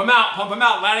 Pump them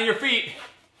out. Landing your feet.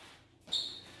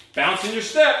 Bouncing your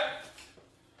step.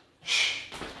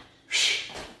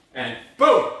 And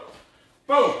boom.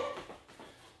 Boom.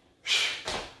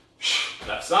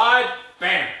 Left side.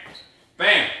 Bam.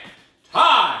 Bam.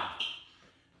 Time.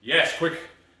 Yes, quick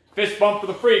fist bump for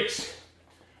the freaks.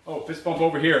 Oh, fist bump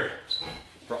over here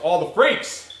for all the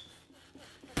freaks.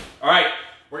 All right,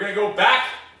 we're going to go back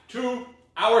to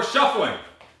our shuffling.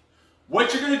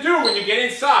 What you're going to do when you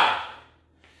get inside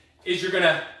is you're going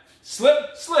to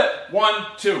slip, slip, 1,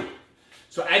 2.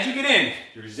 So as you get in,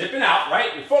 you're zipping out,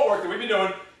 right? Your footwork that we've been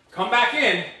doing. Come back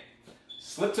in,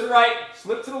 slip to the right,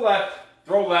 slip to the left,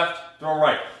 throw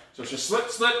right. So it's just slip,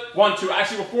 slip, 1, 2.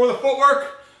 Actually, before the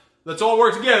footwork, let's all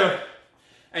work together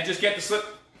and just get the slip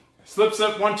Slip,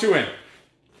 slip, 1, 2 in.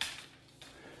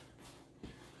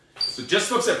 So just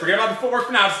slip, slip. Forget about the footwork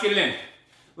for now, just get it in.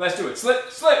 Let's do it. Slip,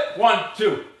 slip, 1,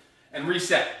 2, and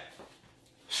reset.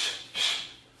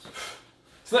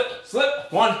 Slip,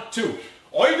 slip, 1, 2.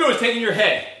 All you're doing is taking your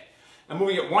head and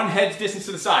moving it one head's distance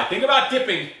to the side. Think about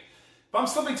dipping. If I'm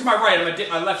slipping to my right, I'm going to dip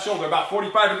my left shoulder about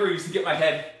 45 degrees to get my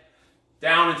head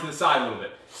down and to the side a little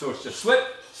bit. So it's just slip,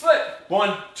 slip,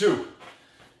 1, 2.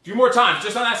 A few more times,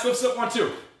 just on that slip, slip, 1,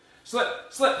 2. Slip,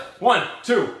 slip, 1,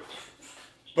 2.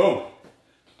 Boom.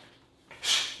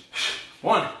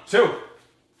 1, 2.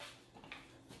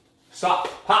 Stop,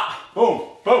 hop, boom,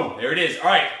 boom. There it is. All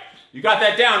right, you got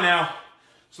that down now.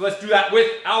 So let's do that with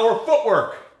our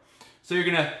footwork. So you're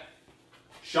gonna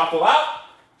shuffle out.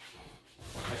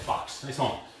 Nice box, nice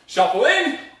home. Shuffle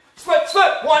in, slip,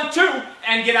 slip, 1, 2,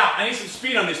 and get out. I need some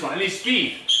speed on this one. I need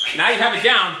speed. Now you have it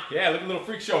down. Yeah, look at a little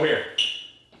freak show here.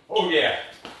 Oh yeah.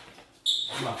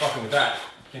 I'm not fucking with that.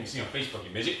 Can't see on Facebook, you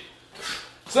midget.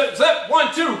 Slip, slip,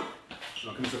 1, 2.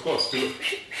 Don't come so close. Do it.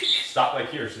 Stop like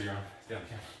here so you're on. Stay on the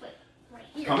camera. Right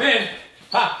here. Come in.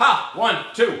 Ha, ha. 1,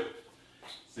 2.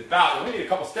 Zip out. We need a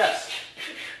couple steps.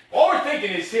 All we're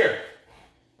thinking is here.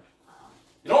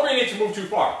 You don't really need to move too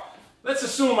far. Let's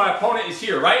assume my opponent is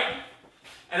here, right?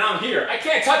 And I'm here. I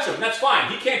can't touch him. That's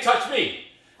fine. He can't touch me.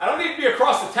 I don't need to be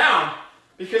across the town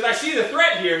because I see the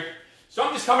threat here. So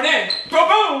I'm just coming in, boom,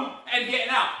 boom, and getting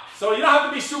out. So you don't have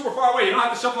to be super far away. You don't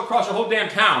have to shuffle across your whole damn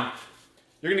town.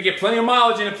 You're going to get plenty of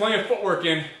mileage in and plenty of footwork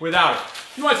in without it.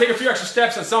 You want to take a few extra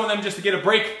steps on some of them just to get a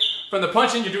break from the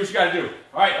punching, you do what you got to do.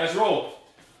 All right, let's roll.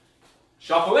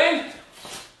 Shuffle in,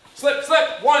 slip,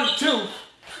 slip, 1, 2,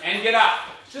 and get out.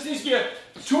 Just needs to be a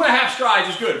 2.5 strides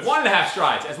is good. 1.5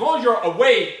 strides. As long as you're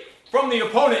away from the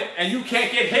opponent and you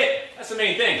can't get hit, that's the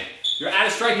main thing. You're at a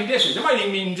striking distance. It might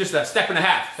even mean just a 1.5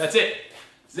 steps. That's it.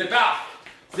 Zip out,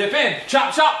 zip in,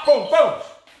 chop, chop, boom, boom,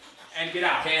 and get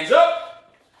out. Hands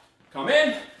up, come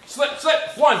in, slip,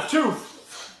 slip, 1, 2,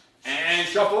 and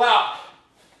shuffle out.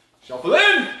 Shuffle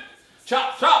in,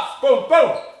 chop, chop, boom,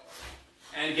 boom,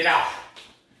 and get out.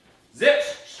 Zip,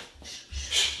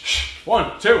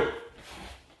 1, 2.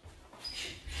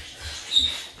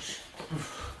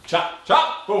 Chop,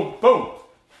 chop, boom, boom.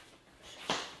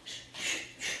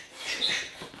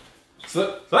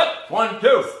 Slip, slip, 1,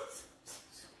 2.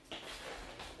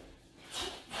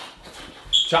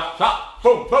 Chop, chop,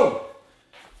 boom, boom.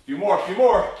 Few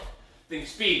more. Think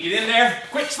speed, get in there.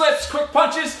 Quick slips, quick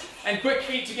punches, and quick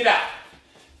feet to get out.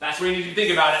 That's where you need to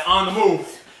think about it, on the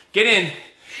move. Get in,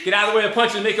 get out of the way of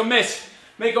punches, make them miss,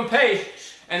 make them pay,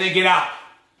 and then get out.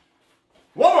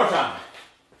 One more time.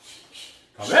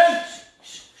 Come in,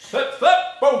 slip, slip,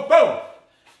 boom, boom.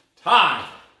 Time.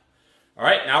 All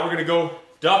right, now we're gonna go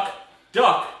duck,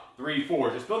 duck, 3,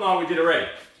 4. Just building on what we did already.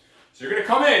 So you're gonna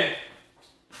come in,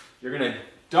 you're gonna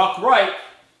duck right,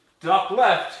 duck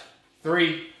left,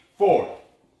 3, 4.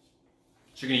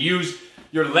 So you're gonna use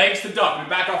your legs to duck. I'm gonna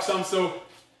back off some so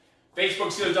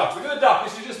Facebook see the ducks. Look at the duck.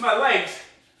 This is just my legs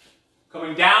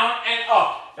coming down and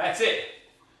up. That's it.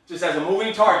 Just as a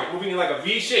moving target, moving in like a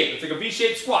V shape. It's like a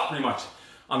V-shaped squat pretty much.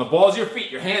 On the balls of your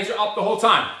feet, your hands are up the whole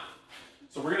time.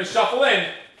 So we're gonna shuffle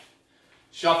in,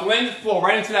 flow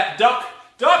right into that duck,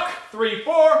 duck, 3,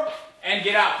 4, and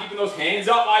get out. Keeping those hands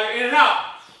up while you're in and out.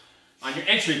 On your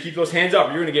entry, keep those hands up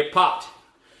or you're gonna get popped.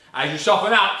 As you're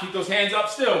shuffling out, keep those hands up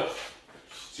still.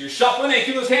 So you're shuffling in,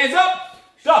 keep those hands up,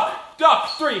 duck,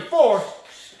 duck, 3, 4,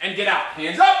 and get out.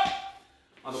 Hands up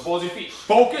on the balls of your feet.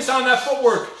 Focus on that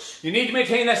footwork. You need to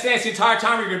maintain that stance the entire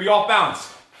time or you're gonna be off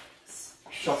balance.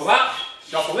 Shuffle out,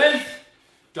 shuffle in,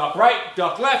 duck right,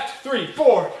 duck left, 3,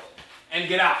 4, and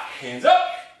get out. Hands up,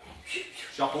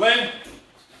 shuffle in,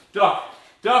 duck,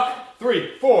 duck,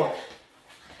 3, 4,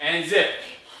 and zip.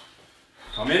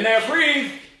 Come in there,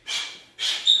 breathe.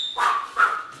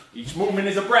 Each movement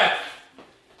is a breath.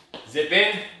 Zip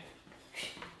in,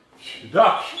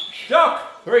 duck,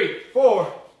 duck, 3,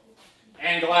 4,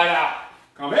 and glide out.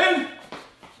 Come in,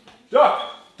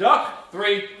 duck, duck,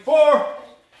 3, 4,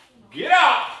 get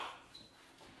out.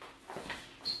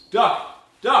 Duck,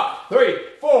 duck, 3,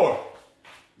 4,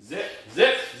 zip,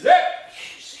 zip, zip.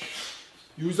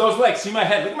 Use those legs, see my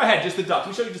head, look at my head, just the ducks. Let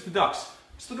me show you just the ducks.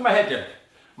 Just look at my head there.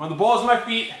 I'm on the balls of my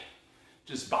feet,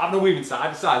 just bobbing and weaving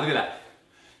side to side, look at that.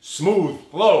 Smooth,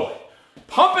 flow.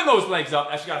 Pumping those legs up,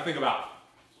 that's what you gotta think about.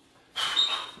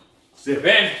 Zip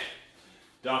in,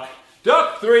 duck,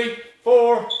 duck, 3,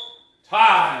 4,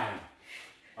 time.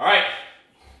 All right.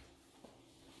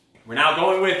 We're now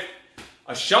going with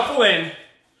a shuffle in,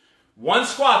 1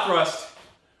 squat thrust,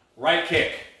 right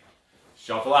kick.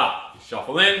 Shuffle out,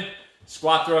 shuffle in,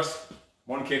 squat thrust,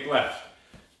 1 kick left.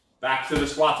 Back to the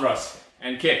squat thrust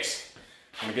and kicks.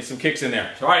 I'm gonna get some kicks in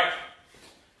there. All right.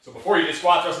 So before you just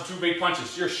squat thrust and 2 big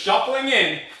punches, you're shuffling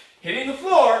in, hitting the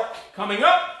floor, coming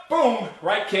up, boom,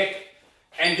 right kick,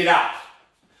 and get out.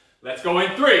 Let's go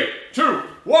in 3, 2,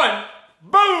 1,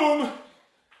 boom.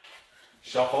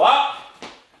 Shuffle out,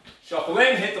 shuffle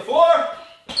in, hit the floor,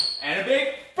 and a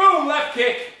big boom, left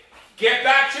kick. Get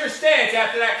back to your stance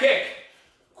after that kick.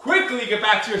 Quickly get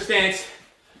back to your stance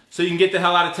so you can get the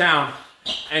hell out of town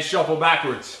and shuffle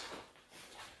backwards.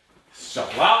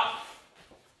 Shuffle out,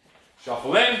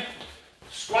 shuffle in,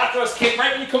 squat thrust kick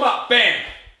right when you come up, bam,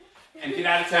 and get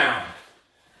out of town.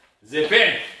 Zip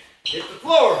in, hit the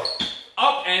floor,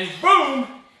 up and boom,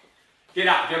 get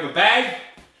out. If you have a bag,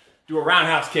 do a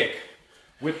roundhouse kick.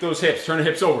 Whip those hips, turn the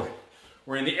hips over.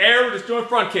 We're in the air, we're just doing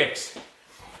front kicks.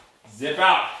 Zip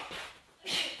out,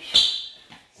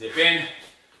 zip in,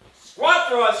 squat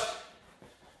thrust,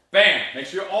 bam. Make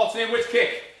sure you're alternating which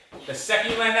kick. The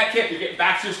second you land that kick, you're getting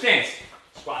back to your stance.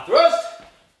 Squat thrust,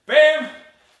 bam,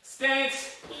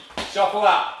 stance, shuffle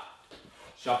out.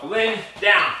 Shuffle in,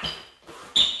 down.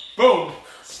 Boom,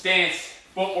 stance,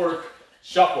 footwork,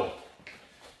 shuffle.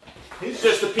 These are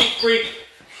just the Peak Freak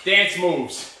dance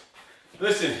moves.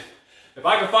 Listen, if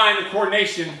I can find the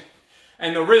coordination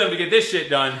and the rhythm to get this shit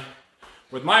done,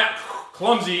 with my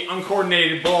clumsy,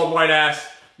 uncoordinated, bald white ass,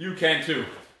 you can too.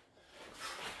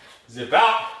 Zip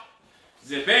out,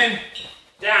 zip in,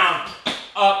 down,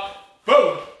 up,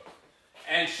 boom,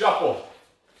 and shuffle.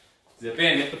 Zip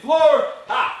in, hit the floor,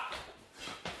 ha,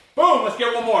 boom, let's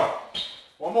get one more.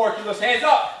 One more, keep those hands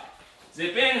up.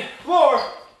 Zip in, floor,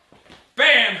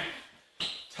 bam,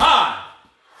 time.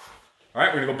 All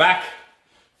right, we're gonna go back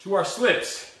to our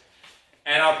slips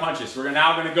and our punches. We're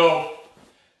now gonna go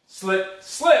slip,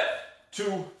 slip,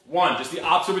 2, 1, just the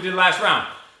opposite we did last round.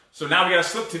 So now we gotta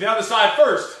slip to the other side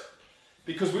first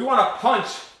because we wanna punch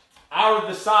out of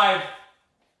the side,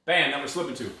 bam, that we're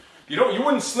slipping to. You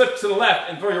wouldn't slip to the left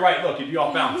and throw your right, look, you'd be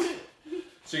off balance.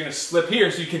 So you're gonna slip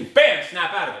here so you can, bam,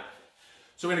 snap out of it.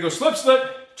 So we're gonna go slip,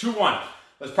 slip, 2, 1.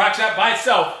 Let's practice that by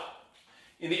itself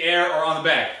in the air or on the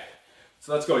bag.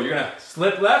 So let's go. You're gonna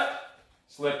slip left,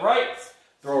 slip right,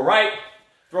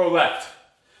 throw left.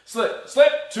 Slip,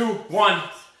 slip, 2, 1.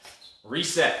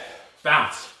 Reset,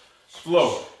 bounce,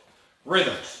 flow,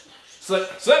 rhythm.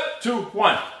 Slip, slip, 2,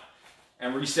 1.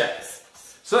 And reset.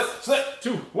 Slip, slip,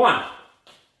 2, 1.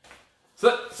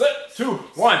 Slip, slip, 2,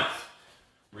 1.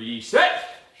 Reset.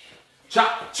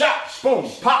 Chop, chop, boom,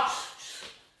 pop.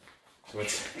 So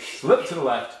it's slip to the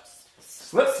left,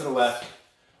 slip to the left,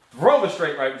 throw the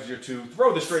straight right with your 2,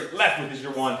 throw the straight left with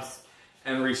your 1,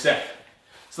 and reset.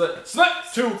 Slip, slip,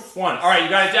 2, 1. All right, you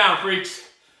got it down, freaks.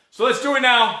 So let's do it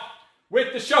now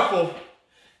with the shuffle.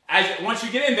 Once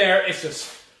you get in there, it's just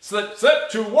slip, slip,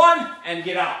 2, 1, and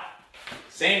get out.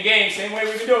 Same game, same way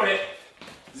we've been doing it.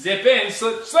 Zip in,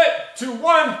 slip, slip, 2,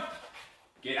 1,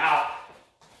 get out.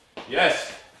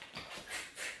 Yes.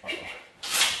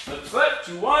 Slip, slip,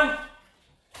 2, 1.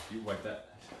 You wipe that.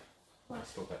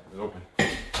 Still that. It's open.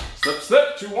 Slip,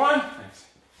 slip, 2, 1. Thanks.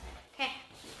 Okay.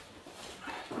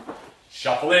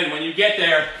 Shuffle in when you get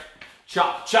there.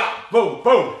 Chop, chop, boom,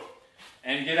 boom.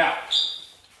 And get out.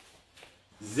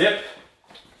 Zip.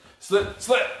 Slip,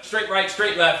 slip. Straight right,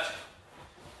 straight left.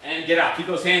 And get out. Keep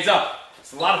those hands up.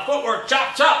 It's a lot of footwork.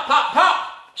 Chop, chop, pop,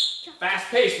 pop. Fast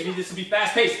paced. We need this to be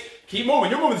fast paced. Keep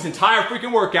moving. You're moving this entire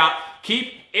freaking workout.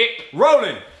 Keep it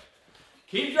rolling.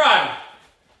 Keep driving.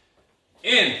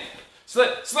 In.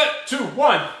 Slip, slip, 2,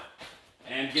 1.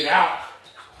 And get out.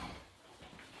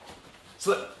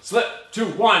 Slip, slip, 2,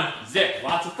 1. Zip.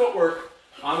 Lots of footwork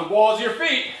on the balls of your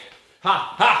feet.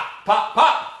 Ha, ha, pop,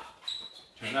 pop.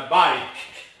 Turn that body.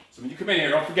 So when you come in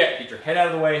here, don't forget, get your head out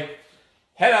of the way.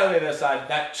 Head out of the way to the side.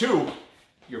 That 2,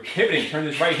 you're pivoting. Turn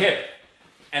this right hip.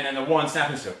 And then the 1,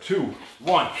 snapping step. 2,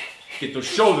 1. Get those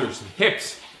shoulders and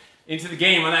hips into the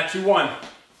game on that 2, 1.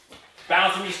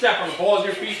 Bouncing your step on the balls of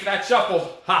your feet for that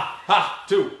shuffle. Ha, ha,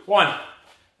 2, 1.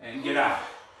 And get out.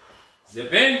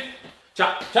 Zip in.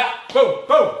 Chop, chop, boom,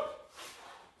 boom.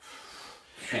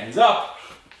 Hands up.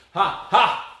 Ha,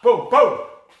 ha, boom, boom.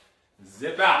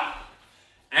 Zip out.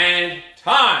 And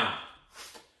time.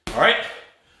 All right.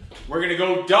 We're going to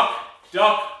go duck,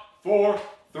 duck, 4,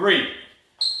 3.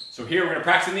 So here we're going to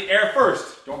practice in the air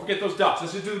first. Don't forget those ducks.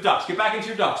 Let's just do the ducks. Get back into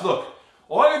your ducks. Look.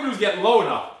 All you got to do is get low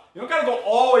enough. You don't got to go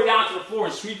all the way down to the floor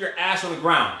and sweep your ass on the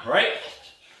ground, all right?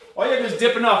 All you got to do is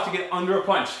dip enough to get under a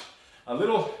punch. A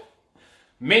little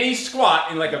mini squat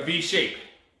in like a V shape.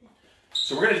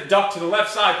 So we're going to duck to the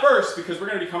left side first because we're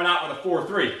going to be coming out with a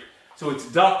 4-3. So it's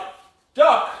duck,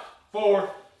 duck, 4,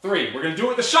 3. We're going to do it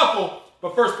with the shuffle,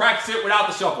 but first practice it without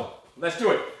the shuffle. Let's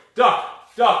do it.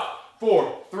 Duck, duck,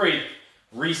 4, 3.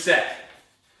 reset.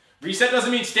 Reset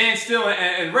doesn't mean stand still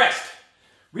and rest.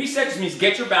 Reset just means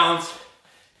get your balance,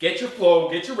 get your flow,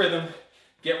 get your rhythm,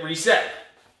 get reset.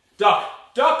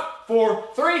 Duck, duck, 4,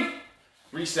 3,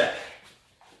 reset.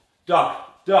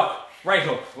 Duck, duck, right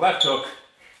hook, left hook,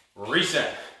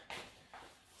 reset.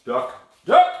 Duck,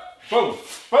 duck, boom,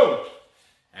 boom,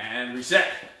 and reset.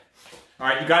 All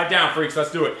right, you got it down, freaks,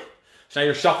 let's do it. So now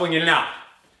you're shuffling in and out.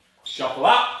 Shuffle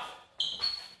out.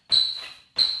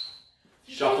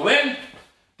 Shuffle in.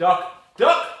 Duck,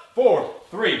 duck, 4,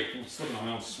 3. I'm slipping on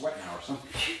my own sweat now or something.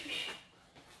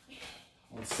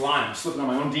 Old slime, I'm slipping on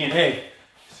my own DNA.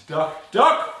 Duck,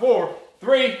 duck, 4,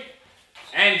 3,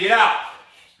 and get out.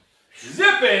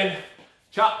 Zip in.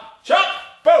 Chop, chop,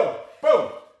 boom,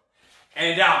 boom,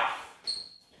 and out.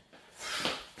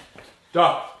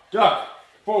 Duck, duck,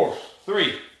 4,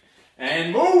 3,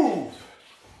 and move.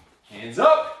 Hands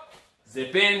up,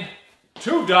 zip in,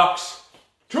 2 ducks,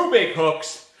 2 big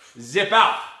hooks, zip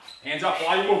out. Hands up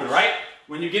while you're moving, right?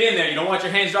 When you get in there, you don't want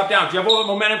your hands drop down. If you have all the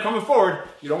momentum coming forward,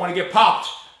 you don't want to get popped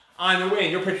on the way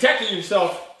in. You're protecting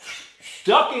yourself,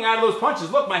 ducking out of those punches.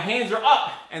 Look, my hands are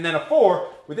up, and then a 4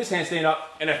 with this hand staying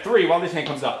up, and a 3 while this hand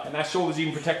comes up. And that shoulder's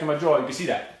even protecting my jaw, you can see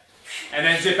that. And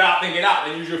then zip out, then get out,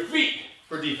 then use your feet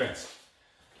for defense.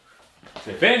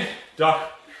 Zip in,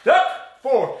 duck, duck,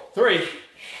 4, 3,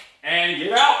 and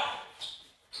get out.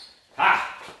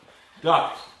 Ha,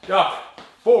 duck, duck,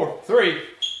 4, 3,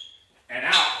 and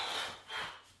out.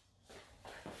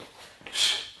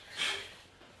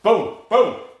 Boom,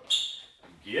 boom,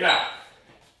 get out.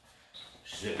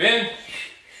 Zip in,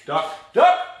 duck,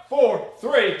 duck, 4,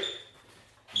 3,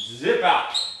 zip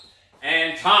out,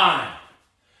 and time.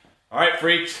 All right,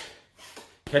 freaks,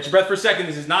 catch your breath for a second.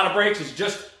 This is not a break, it's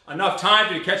just enough time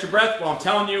for you to catch your breath while I'm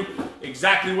telling you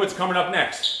exactly what's coming up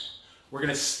next. We're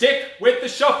gonna stick with the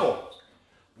shuffle.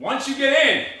 Once you get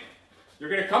in, you're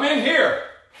gonna come in here.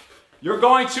 You're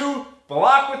going to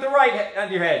block with the right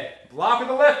on your head, block with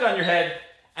the left on your head,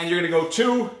 and you're gonna go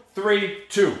 2, 3,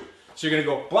 2. So you're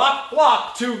gonna go block,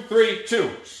 block, 2, 3, 2.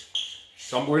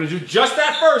 So we're gonna do just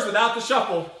that first without the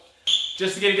shuffle,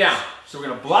 just to get it down. So we're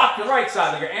gonna block the right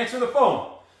side, like you're answering the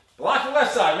phone. Block the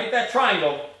left side, make that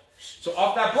triangle. So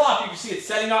off that block, you can see it's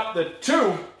setting up the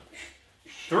 2,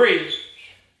 3,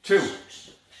 2.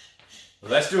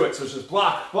 Let's do it. So it's just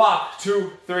block, block,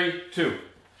 2, 3, 2.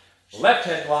 Left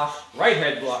head block, right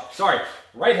head block, sorry,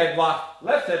 right head block,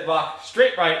 left head block,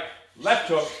 straight right, left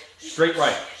hook, straight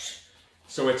right.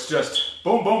 So it's just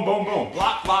boom, boom, boom, boom.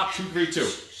 Block, block, 2, 3,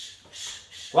 2.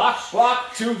 Block,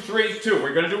 block, 2, 3, 2.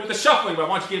 We're going to do it with the shuffling, but I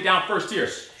want you to get it down first here.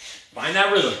 Find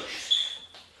that rhythm.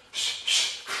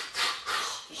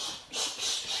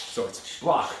 So it's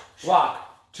block,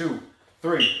 block, 2,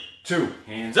 3, 2.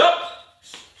 Hands up.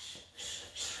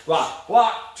 Block,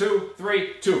 block, 2,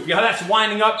 3, 2. See how that's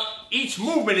winding up? Each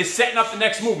movement is setting up the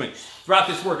next movement throughout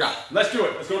this workout. Let's do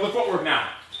it. Let's go to the footwork now.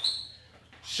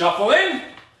 Shuffle in.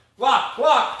 Block,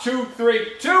 block, 2,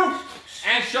 3, 2.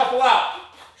 And shuffle out.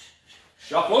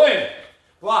 Shuffle in.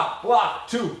 Block, block,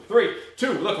 2, 3,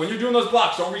 2. Look, when you're doing those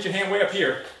blocks, don't reach your hand way up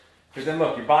here. Because then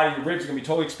look, your body, your ribs are going to be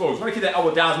totally exposed. You want to keep that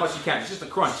elbow down as much as you can. It's just a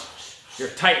crunch. You're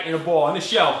tight in a ball, in the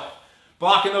shell,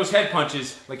 blocking those head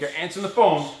punches like you're answering the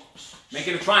phone,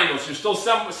 making a triangle so you're still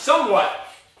somewhat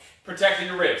protecting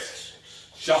your ribs.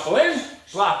 Shuffle in,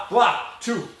 block, block,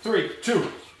 2, 3,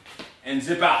 2, and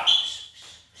zip out.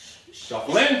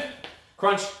 Shuffle in,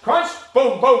 crunch, crunch,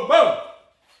 boom, boom, boom,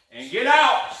 and get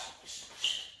out.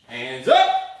 Hands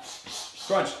up,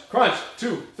 crunch, crunch,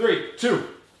 2, 3, 2,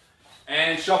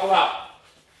 and shuffle out.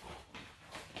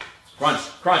 Crunch,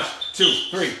 crunch, 2,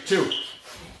 3, 2.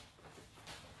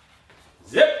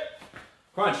 Zip,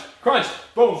 crunch, crunch,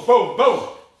 boom, boom, boom.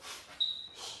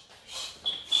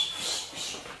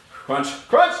 Crunch,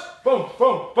 crunch, boom,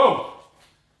 boom, boom.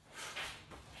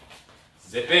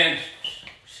 Zip in,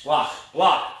 block,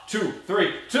 block, 2,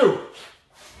 3, 2.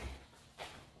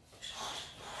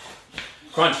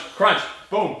 Crunch, crunch,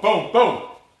 boom, boom, boom.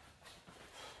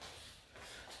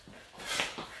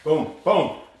 Boom,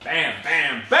 boom, bam,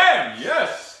 bam, bam,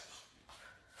 yes.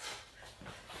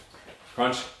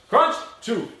 Crunch, crunch,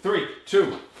 2, 3,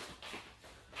 2.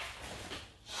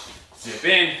 Zip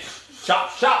in,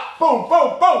 chop, chop, boom,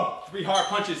 boom, boom. 3 hard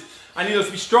punches. I need those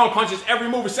to be strong punches. Every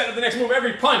move is setting up the next move,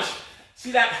 every punch.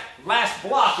 See that last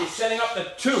block is setting up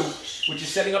the 2, which is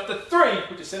setting up the 3,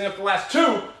 which is setting up the last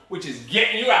 2, which is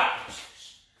getting you out.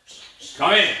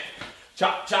 Come in,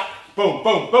 chop, chop, boom,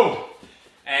 boom, boom.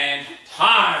 And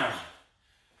time.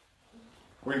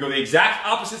 We're gonna go the exact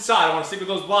opposite side. I wanna stick with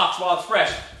those blocks while it's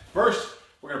fresh. First,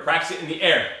 we're gonna practice it in the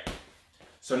air.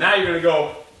 So now you're gonna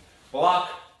go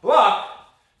block, block,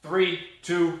 3,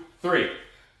 2, 3.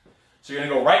 So you're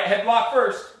gonna go right head block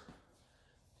first,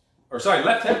 or sorry,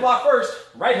 left head block first,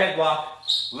 right head block,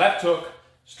 left hook,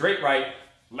 straight right,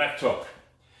 left hook.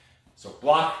 So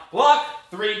block, block,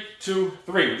 3, 2,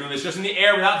 3. We're doing this just in the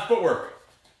air without the footwork.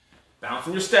 Bounce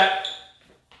in your step.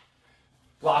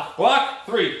 Block, block,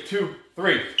 3, 2,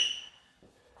 3.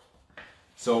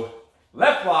 So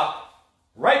left block,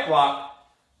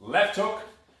 left hook,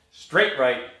 straight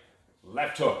right,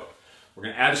 left hook. We're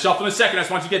going to add a shuffle in a second. I just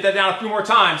want you to get that down a few more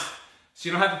times so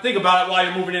you don't have to think about it while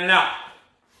you're moving in and out.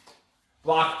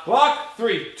 Block, block,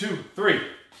 3, 2, 3.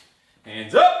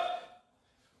 Hands up.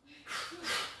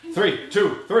 3,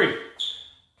 2, 3.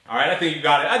 All right, I think you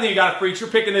got it. I think you got it, freaks. You're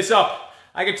picking this up.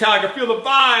 I can tell, I can feel the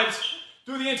vibes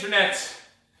through the internet.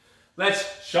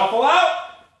 Let's shuffle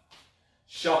out,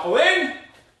 shuffle in,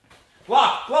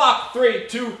 block, block, 3,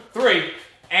 2, 3,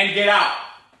 and get out.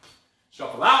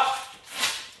 Shuffle out,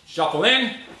 shuffle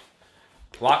in,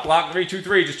 block, block, 3, 2,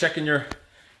 3. Just checking your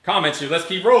comments here. Let's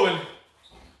keep rolling.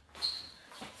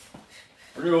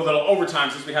 We're going to do a little overtime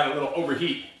since we had a little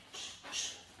overheat.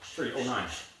 309.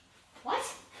 What?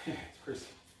 It's crazy.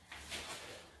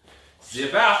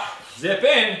 Zip out, zip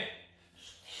in,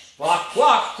 block,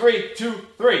 block, 3, 2,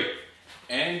 3,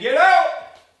 and get out.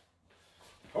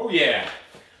 Oh yeah.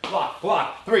 Block,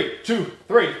 block, 3, 2,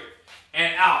 3,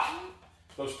 and out.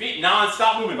 Those feet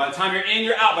non-stop moving. By the time you're in,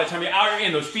 you're out. By the time you're out, you're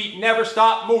in. Those feet never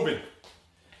stop moving.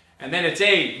 And then it's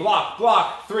a block,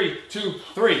 block, 3, 2,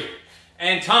 3,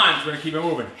 and times. We're gonna keep it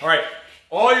moving. All right.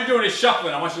 All you're doing is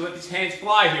shuffling. I want you to let these hands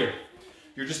fly here.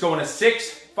 You're just going to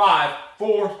 6, 5,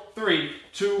 4, 3,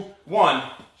 2, 1.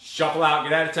 Shuffle out,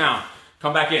 get out of town.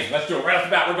 Come back in. Let's do it right off the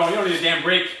bat. We're going. You don't need a damn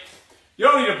break. You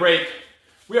don't need a break.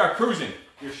 We are cruising.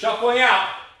 You're shuffling out,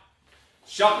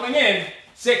 shuffling in.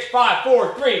 6, 5,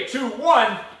 4, 3, 2,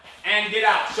 1, and get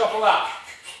out. Shuffle out.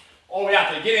 All the way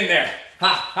out there. Get in there. Ha,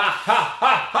 ha, ha,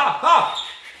 ha, ha, ha.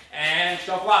 And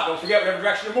shuffle out. Don't forget, whatever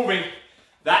direction you're moving,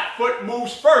 that foot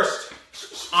moves first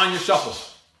on your shuffle.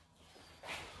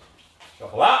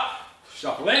 Shuffle out,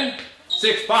 shuffle in.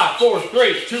 6, 5, 4,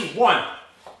 3, 2, 1,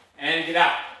 and get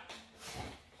out.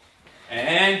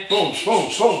 And boom, boom,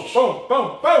 boom, boom,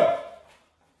 boom, boom.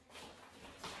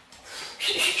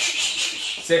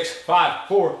 6, 5,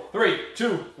 4, 3,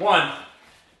 2, 1,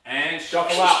 and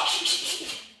shuffle out.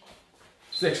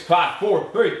 6, 5, 4,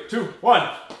 3, 2, 1.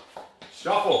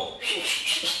 Shuffle.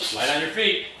 Light on your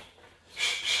feet.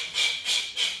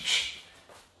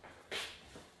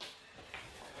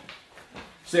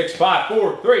 Six, 5,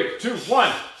 4, 3, 2,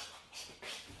 1.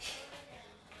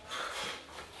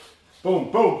 Boom,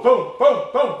 boom, boom, boom,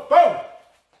 boom, boom.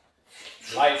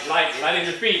 Light in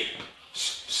your feet.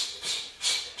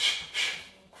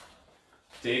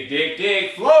 Dig, dig,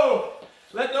 dig, flow.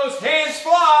 Let those hands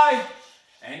fly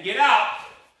and get out.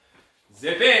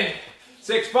 Zip in.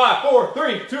 6, 5, 4,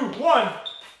 3, 2, 1,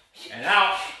 and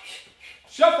out.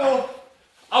 Shuffle.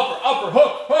 Upper, upper,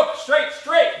 hook, hook, straight,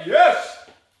 straight. Yes.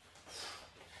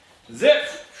 Zip.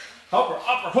 Upper,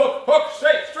 upper, hook, hook,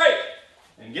 straight, straight,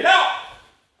 and get out.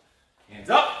 Hands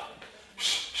up.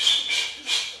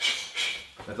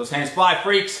 Let those hands fly,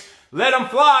 freaks. Let them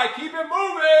fly. Keep it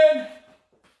moving.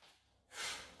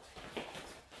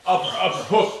 Upper, upper,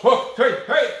 hook, hook, straight,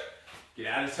 straight. Get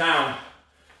out of town.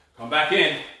 Come back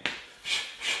in.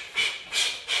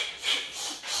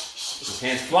 Those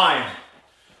hands flying.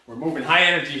 We're moving high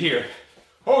energy here.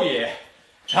 Oh yeah.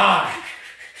 Time.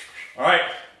 All right.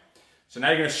 So now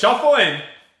you're going to shuffle in.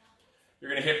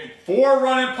 You're going to hit 4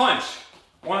 run and punch.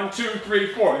 1, 2,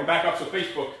 3, 4. Let me back up so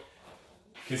Facebook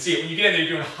can see it. When you get in there,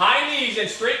 you're doing high knees and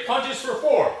straight punches for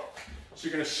 4. So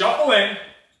you're going to shuffle in,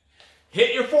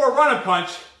 hit your 4 run and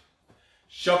punch,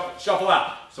 shuffle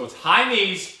out. So it's high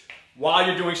knees while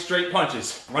you're doing straight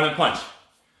punches, run and punch.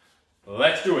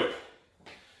 Let's do it.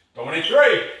 Going in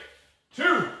 3,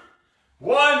 2,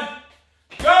 1,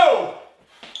 go.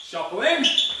 Shuffle in,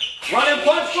 run and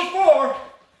punch for 4,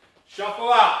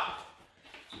 shuffle out.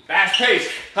 Fast pace,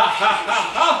 ha, ha,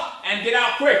 ha, ha, and get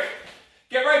out quick.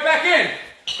 Get right back in.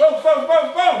 Boom, boom,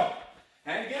 boom, boom.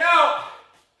 And get out.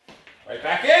 Right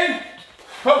back in.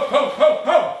 Boom, boom, boom,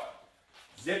 boom.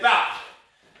 Zip out.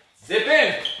 Zip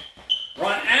in.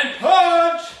 Run and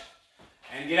punch.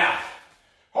 And get out.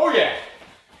 Oh yeah.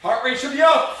 Heart rate should be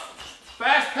up.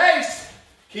 Fast pace.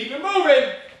 Keep it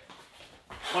moving.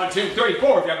 1, 2, 3,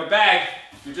 4. If you have a bag,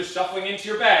 you're just shuffling into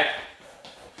your bag.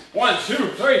 1, 2,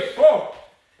 3, 4.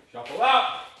 Shuffle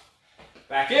out.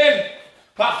 Back in.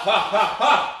 Pop, pop, pop,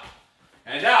 pop.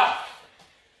 And out.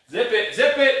 Zip it,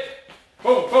 zip it.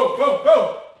 Boom, boom, boom,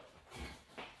 boom.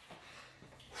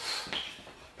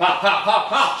 Pop, pop, pop,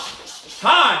 pop.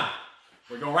 Time.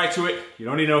 We're going right to it. You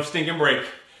don't need no stinking break.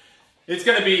 It's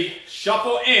going to be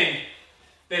shuffle in,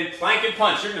 then plank and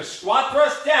punch. You're going to squat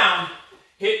thrust down,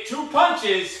 hit 2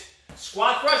 punches,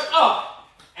 squat thrust up,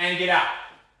 and get out.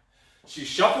 So you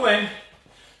shuffle in,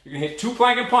 you're going to hit 2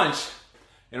 plank and punch.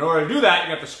 In order to do that,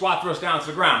 you have to squat thrust down to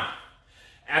the ground.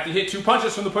 After you hit 2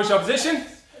 punches from the push-up position,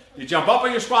 you jump up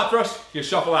on your squat thrust, you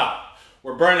shuffle out.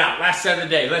 We're burning out. Last set of the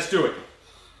day. Let's do it.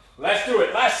 Let's do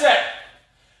it. Last set.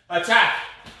 Attack.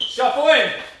 Shuffle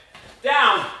in.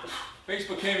 Down.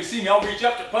 Facebook can't even see me. I'll reach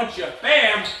up to punch you.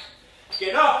 Bam.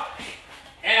 Get up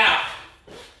and out.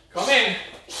 Come in.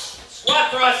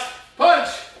 Squat thrust. Punch.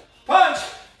 Punch.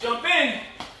 Jump in.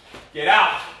 Get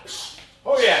out.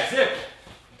 Oh yeah. Zip.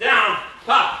 Down.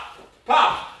 Pop.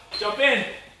 Pop. Jump in.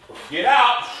 Get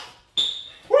out.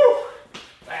 Woo.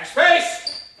 Fast pace.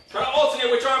 Try to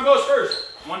alternate which arm goes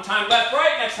first. One time left,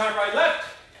 right. Next time right, left.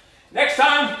 Next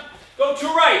time, go 2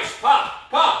 rights. Pop,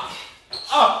 pop.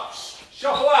 Up.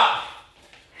 Shuffle out.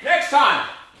 Next time,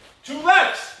 2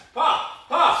 lefts. Pop,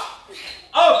 pop.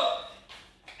 Up.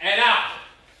 And out.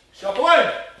 Shuffle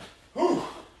in. Whew.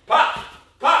 Pop,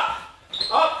 pop.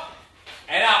 Up.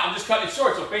 And out. I'm just cutting it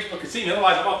short so Facebook can see me.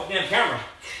 Otherwise, I'm off the damn camera.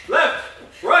 Left,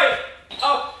 right,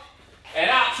 up, and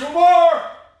out. 2 more.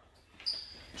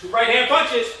 2 right hand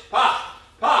punches. Pop,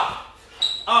 pop,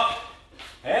 up,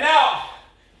 and out.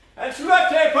 And 2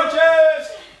 left hand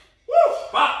punches. Woo!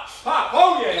 Pop, pop.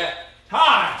 Oh yeah.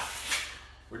 Time.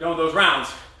 We're done with those rounds.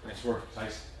 Nice work.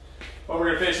 Nice. But we're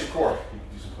going to finish some core. You can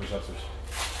do some push-ups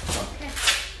or something.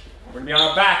 We're going to be on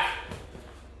our back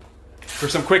for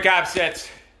some quick ab sets.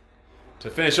 To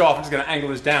finish off, I'm just going to angle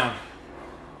this down.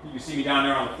 You can see me down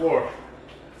there on the floor.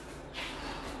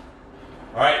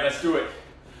 All right, let's do it.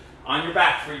 On your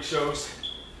back, freak shows.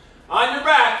 On your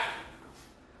back.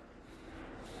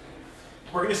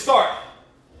 We're going to start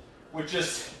with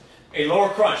just a lower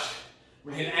crunch.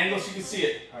 We're going to hit an angle so you can see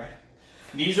it. All right.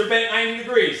 Knees are bent 90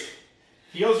 degrees.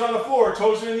 Heels are on the floor,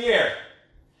 toes are in the air.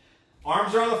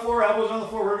 Arms are on the floor, elbows are on the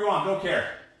floor, wherever you want, don't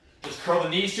care. Just curl the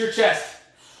knees to your chest.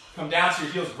 Come down so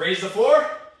your heels raise the floor,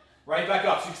 right back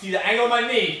up. So you can see the angle of my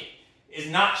knee is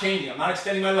not changing. I'm not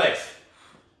extending my legs.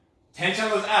 Tension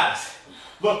on those abs.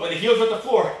 Look, when the heels are at the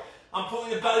floor, I'm pulling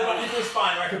the belly button into the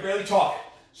spine where I can barely talk.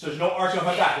 So there's no arch on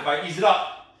my back. If I ease it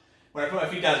up, when I put my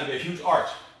feet down, it's going to be a huge arch.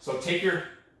 So take your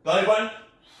belly button,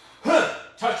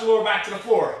 touch the lower back to the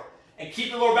floor, and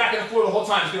keep the lower back on the floor the whole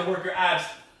time. It's going to work your abs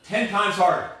 10 times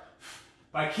harder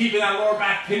by keeping that lower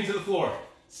back pinned to the floor.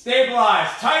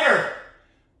 Stabilize, tighter.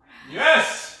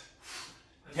 Yes.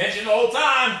 Tension the whole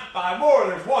time. 5 more.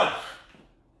 There's 1,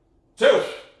 2,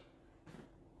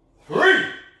 3.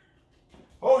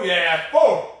 Oh yeah,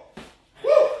 4.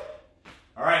 Woo.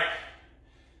 All right.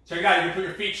 Check it out. You can put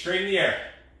your feet straight in the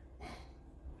air.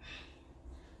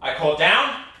 I call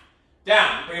down,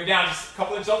 down. Bring them down just a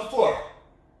couple inches off the floor.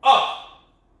 Up,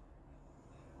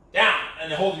 down,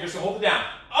 and then hold it. You're just gonna hold it down.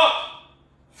 Up,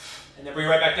 and then bring it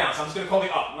right back down. So I'm just gonna call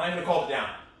the up. I'm not even gonna call it down.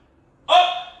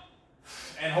 Up,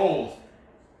 and hold.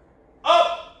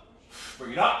 Up,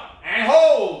 bring it up, and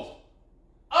hold.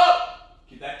 Up,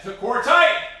 keep that core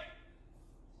tight.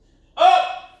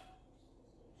 Up,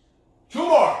 2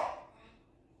 more.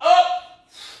 Up,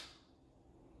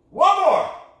 1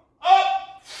 more.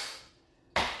 Up,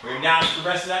 bring down to the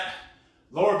rest of that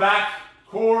lower back,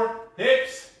 core,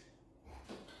 hips.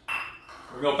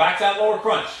 We're going to go back to that lower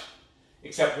crunch.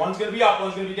 Except one's going to be up,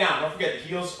 one's going to be down. Don't forget, the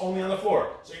heel's only on the floor.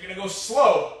 So you're going to go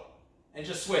slow and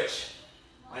just switch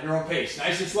on your own pace.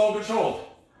 Nice and slow and controlled.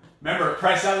 Remember,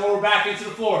 press that lower back into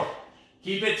the floor.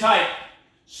 Keep it tight.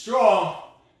 Strong.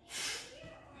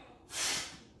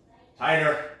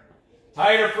 Tighter.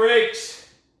 Tighter, freaks.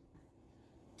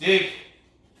 Dig.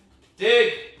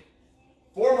 Dig.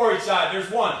 4 more each side. There's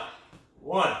 1.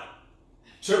 1,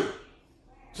 2,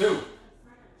 2,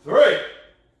 3,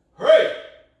 3,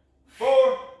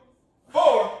 4,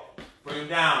 4. Bring them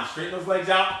down. Straighten those legs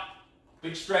out.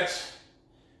 Big stretch.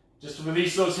 Just to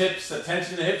release those hips. The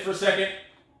tension in the hips for a second.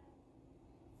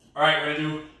 All right, we're going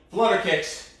to do flutter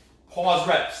kicks. Pause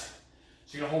reps.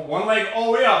 So you're going to hold one leg all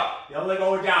the way up, the other leg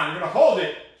all the way down. You're going to hold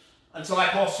it until I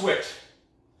call switch.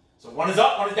 So one is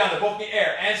up, one is down. They're both in the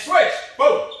air. And switch.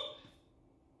 Boom.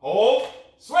 Hold.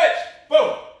 Switch.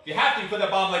 Boom. If you have to, you put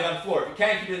that bottom leg on the floor. If you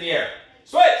can, keep it in the air.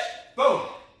 Switch. Boom.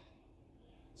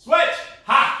 Switch.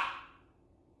 Ha.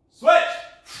 Switch.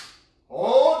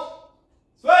 Hold.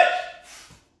 Switch.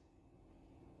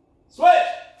 Switch.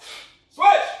 Switch.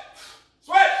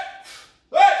 Switch.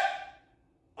 Switch.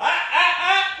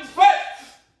 Switch.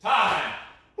 Time.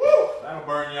 Woo. That'll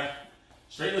burn you.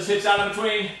 Straighten those hips out in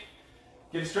between.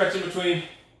 Get a stretch in between.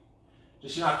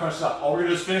 Just so you're not crunched up. All we're going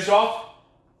to do is finish off.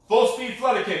 Full speed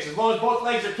flutter kicks. As long as both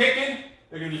legs are kicking,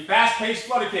 They're going to be fast-paced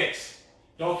flutter kicks.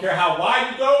 Don't care how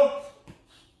wide you go,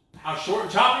 how short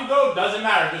and choppy you go, doesn't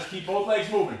matter. Just keep both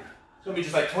legs moving. It's going to be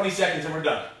just like 20 seconds and we're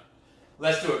done.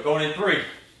 Let's do it. Going in 3,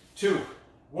 2,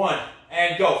 1,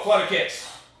 and go. Flutter kicks.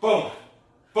 Boom,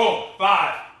 boom,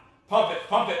 5. Pump it,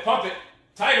 pump it, pump it.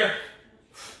 Tighter.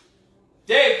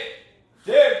 Dig,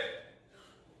 dig.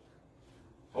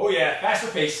 Oh yeah,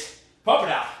 faster pace. Pump it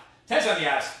out. Tension on the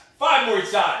abs. 5 more each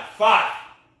side. 5,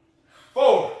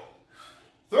 4,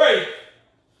 3,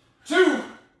 2,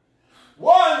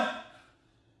 1.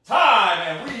 Time,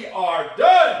 and we are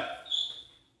done.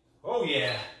 Oh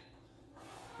yeah.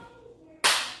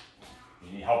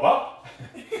 You need help up?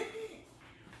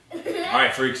 All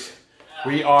right, freaks.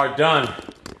 We are done.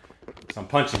 Some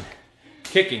punching,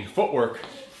 kicking, footwork.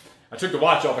 I took the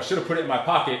watch off. I should have put it in my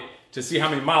pocket to see how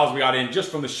many miles we got in just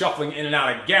from the shuffling in and out.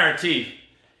 I guarantee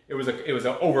it was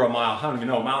over a mile. I don't even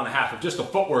know, a mile and a half of just the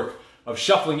footwork of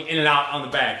shuffling in and out on the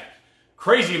bag.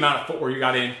 Crazy amount of footwork you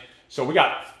got in. So we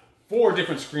got 4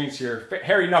 different screens here.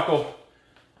 Hairy knuckle,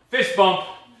 fist bump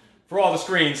for all the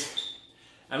screens.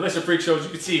 And listen, freak shows, you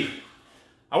can see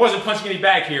I wasn't punching any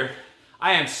bag here.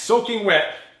 I am soaking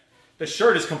wet. The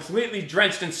shirt is completely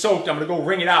drenched and soaked. I'm gonna go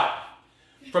wring it out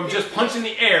from just punching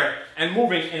the air and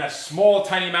moving in a small,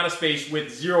 tiny amount of space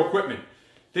with 0 equipment.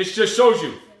 This just shows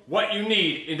you what you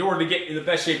need in order to get in the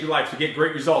best shape of your life, to get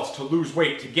great results, to lose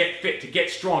weight, to get fit, to get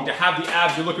strong, to have the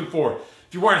abs you're looking for.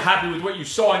 If you weren't happy with what you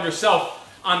saw in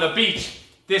yourself on the beach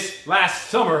this last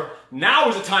summer, now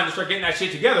is the time to start getting that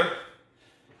shit together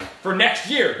for next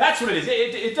year. That's what it is.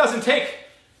 It doesn't take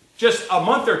just a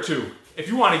month or 2. If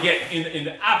you want to get in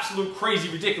the absolute crazy,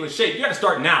 ridiculous shape, you got to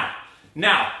start now.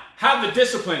 Now, have the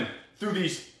discipline through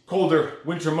these colder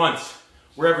winter months,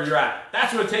 wherever you're at.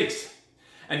 That's what it takes.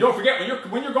 And don't forget,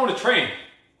 when you're going to train,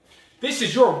 this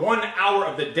is your 1 hour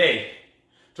of the day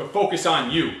to focus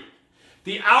on you.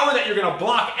 The hour that you're going to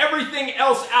block everything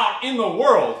else out in the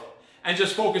world and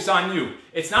just focus on you.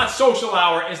 It's not social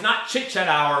hour. It's not chit-chat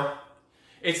hour.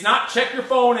 It's not check your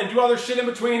phone and do other shit in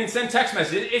between and send text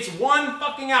messages. It's 1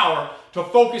 fucking hour to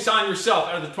focus on yourself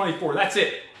out of the 24. That's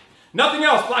it. Nothing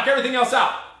else. Block everything else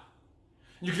out.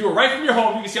 You can do it right from your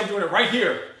home. You can see I'm doing it right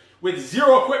here with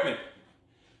 0 equipment.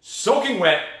 Soaking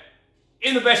wet,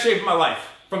 in the best shape of my life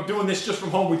from doing this just from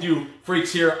home with you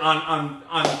freaks here on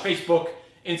Facebook,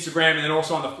 Instagram, and then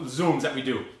also on the Zooms that we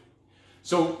do.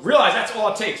 So realize that's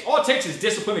all it takes. All it takes is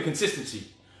discipline and consistency,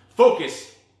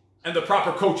 focus, and the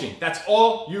proper coaching. That's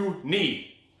all you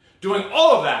need. Doing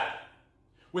all of that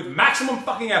with maximum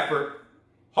fucking effort,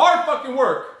 hard fucking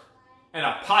work, and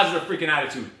a positive freaking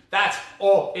attitude. That's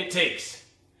all it takes.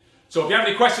 So if you have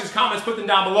any questions, comments, put them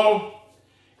down below.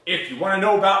 If you want to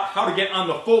know about how to get on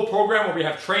the full program where we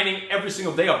have training every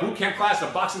single day, a boot camp class, a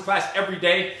boxing class every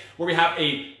day, where we have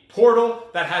a portal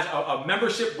that has a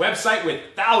membership website with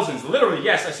thousands, literally,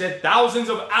 yes, I said thousands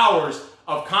of hours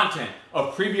of content,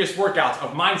 of previous workouts,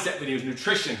 of mindset videos,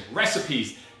 nutrition,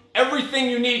 recipes, everything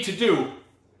you need to do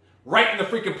right in the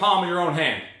freaking palm of your own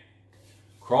hand.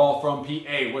 Crawl from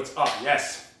PA, what's up?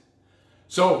 Yes.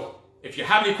 So if you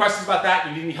have any questions about that,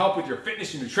 you need any help with your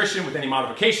fitness, your nutrition, with any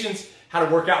modifications, how to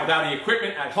work out without any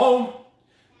equipment at home,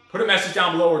 put a message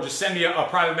down below or just send me a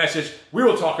private message. We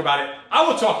will talk about it. I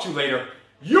will talk to you later.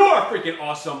 You're freaking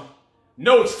awesome.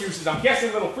 No excuses. I'm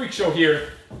guessing Little Freak Show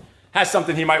here has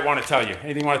something he might want to tell you.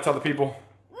 Anything you want to tell the people?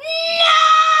 No!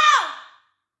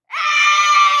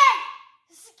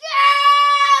 Excuses!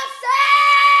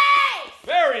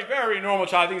 Very, very normal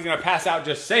child. I think he's going to pass out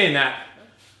just saying that.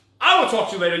 I will talk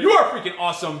to you later. You are freaking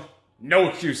awesome. No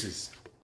excuses.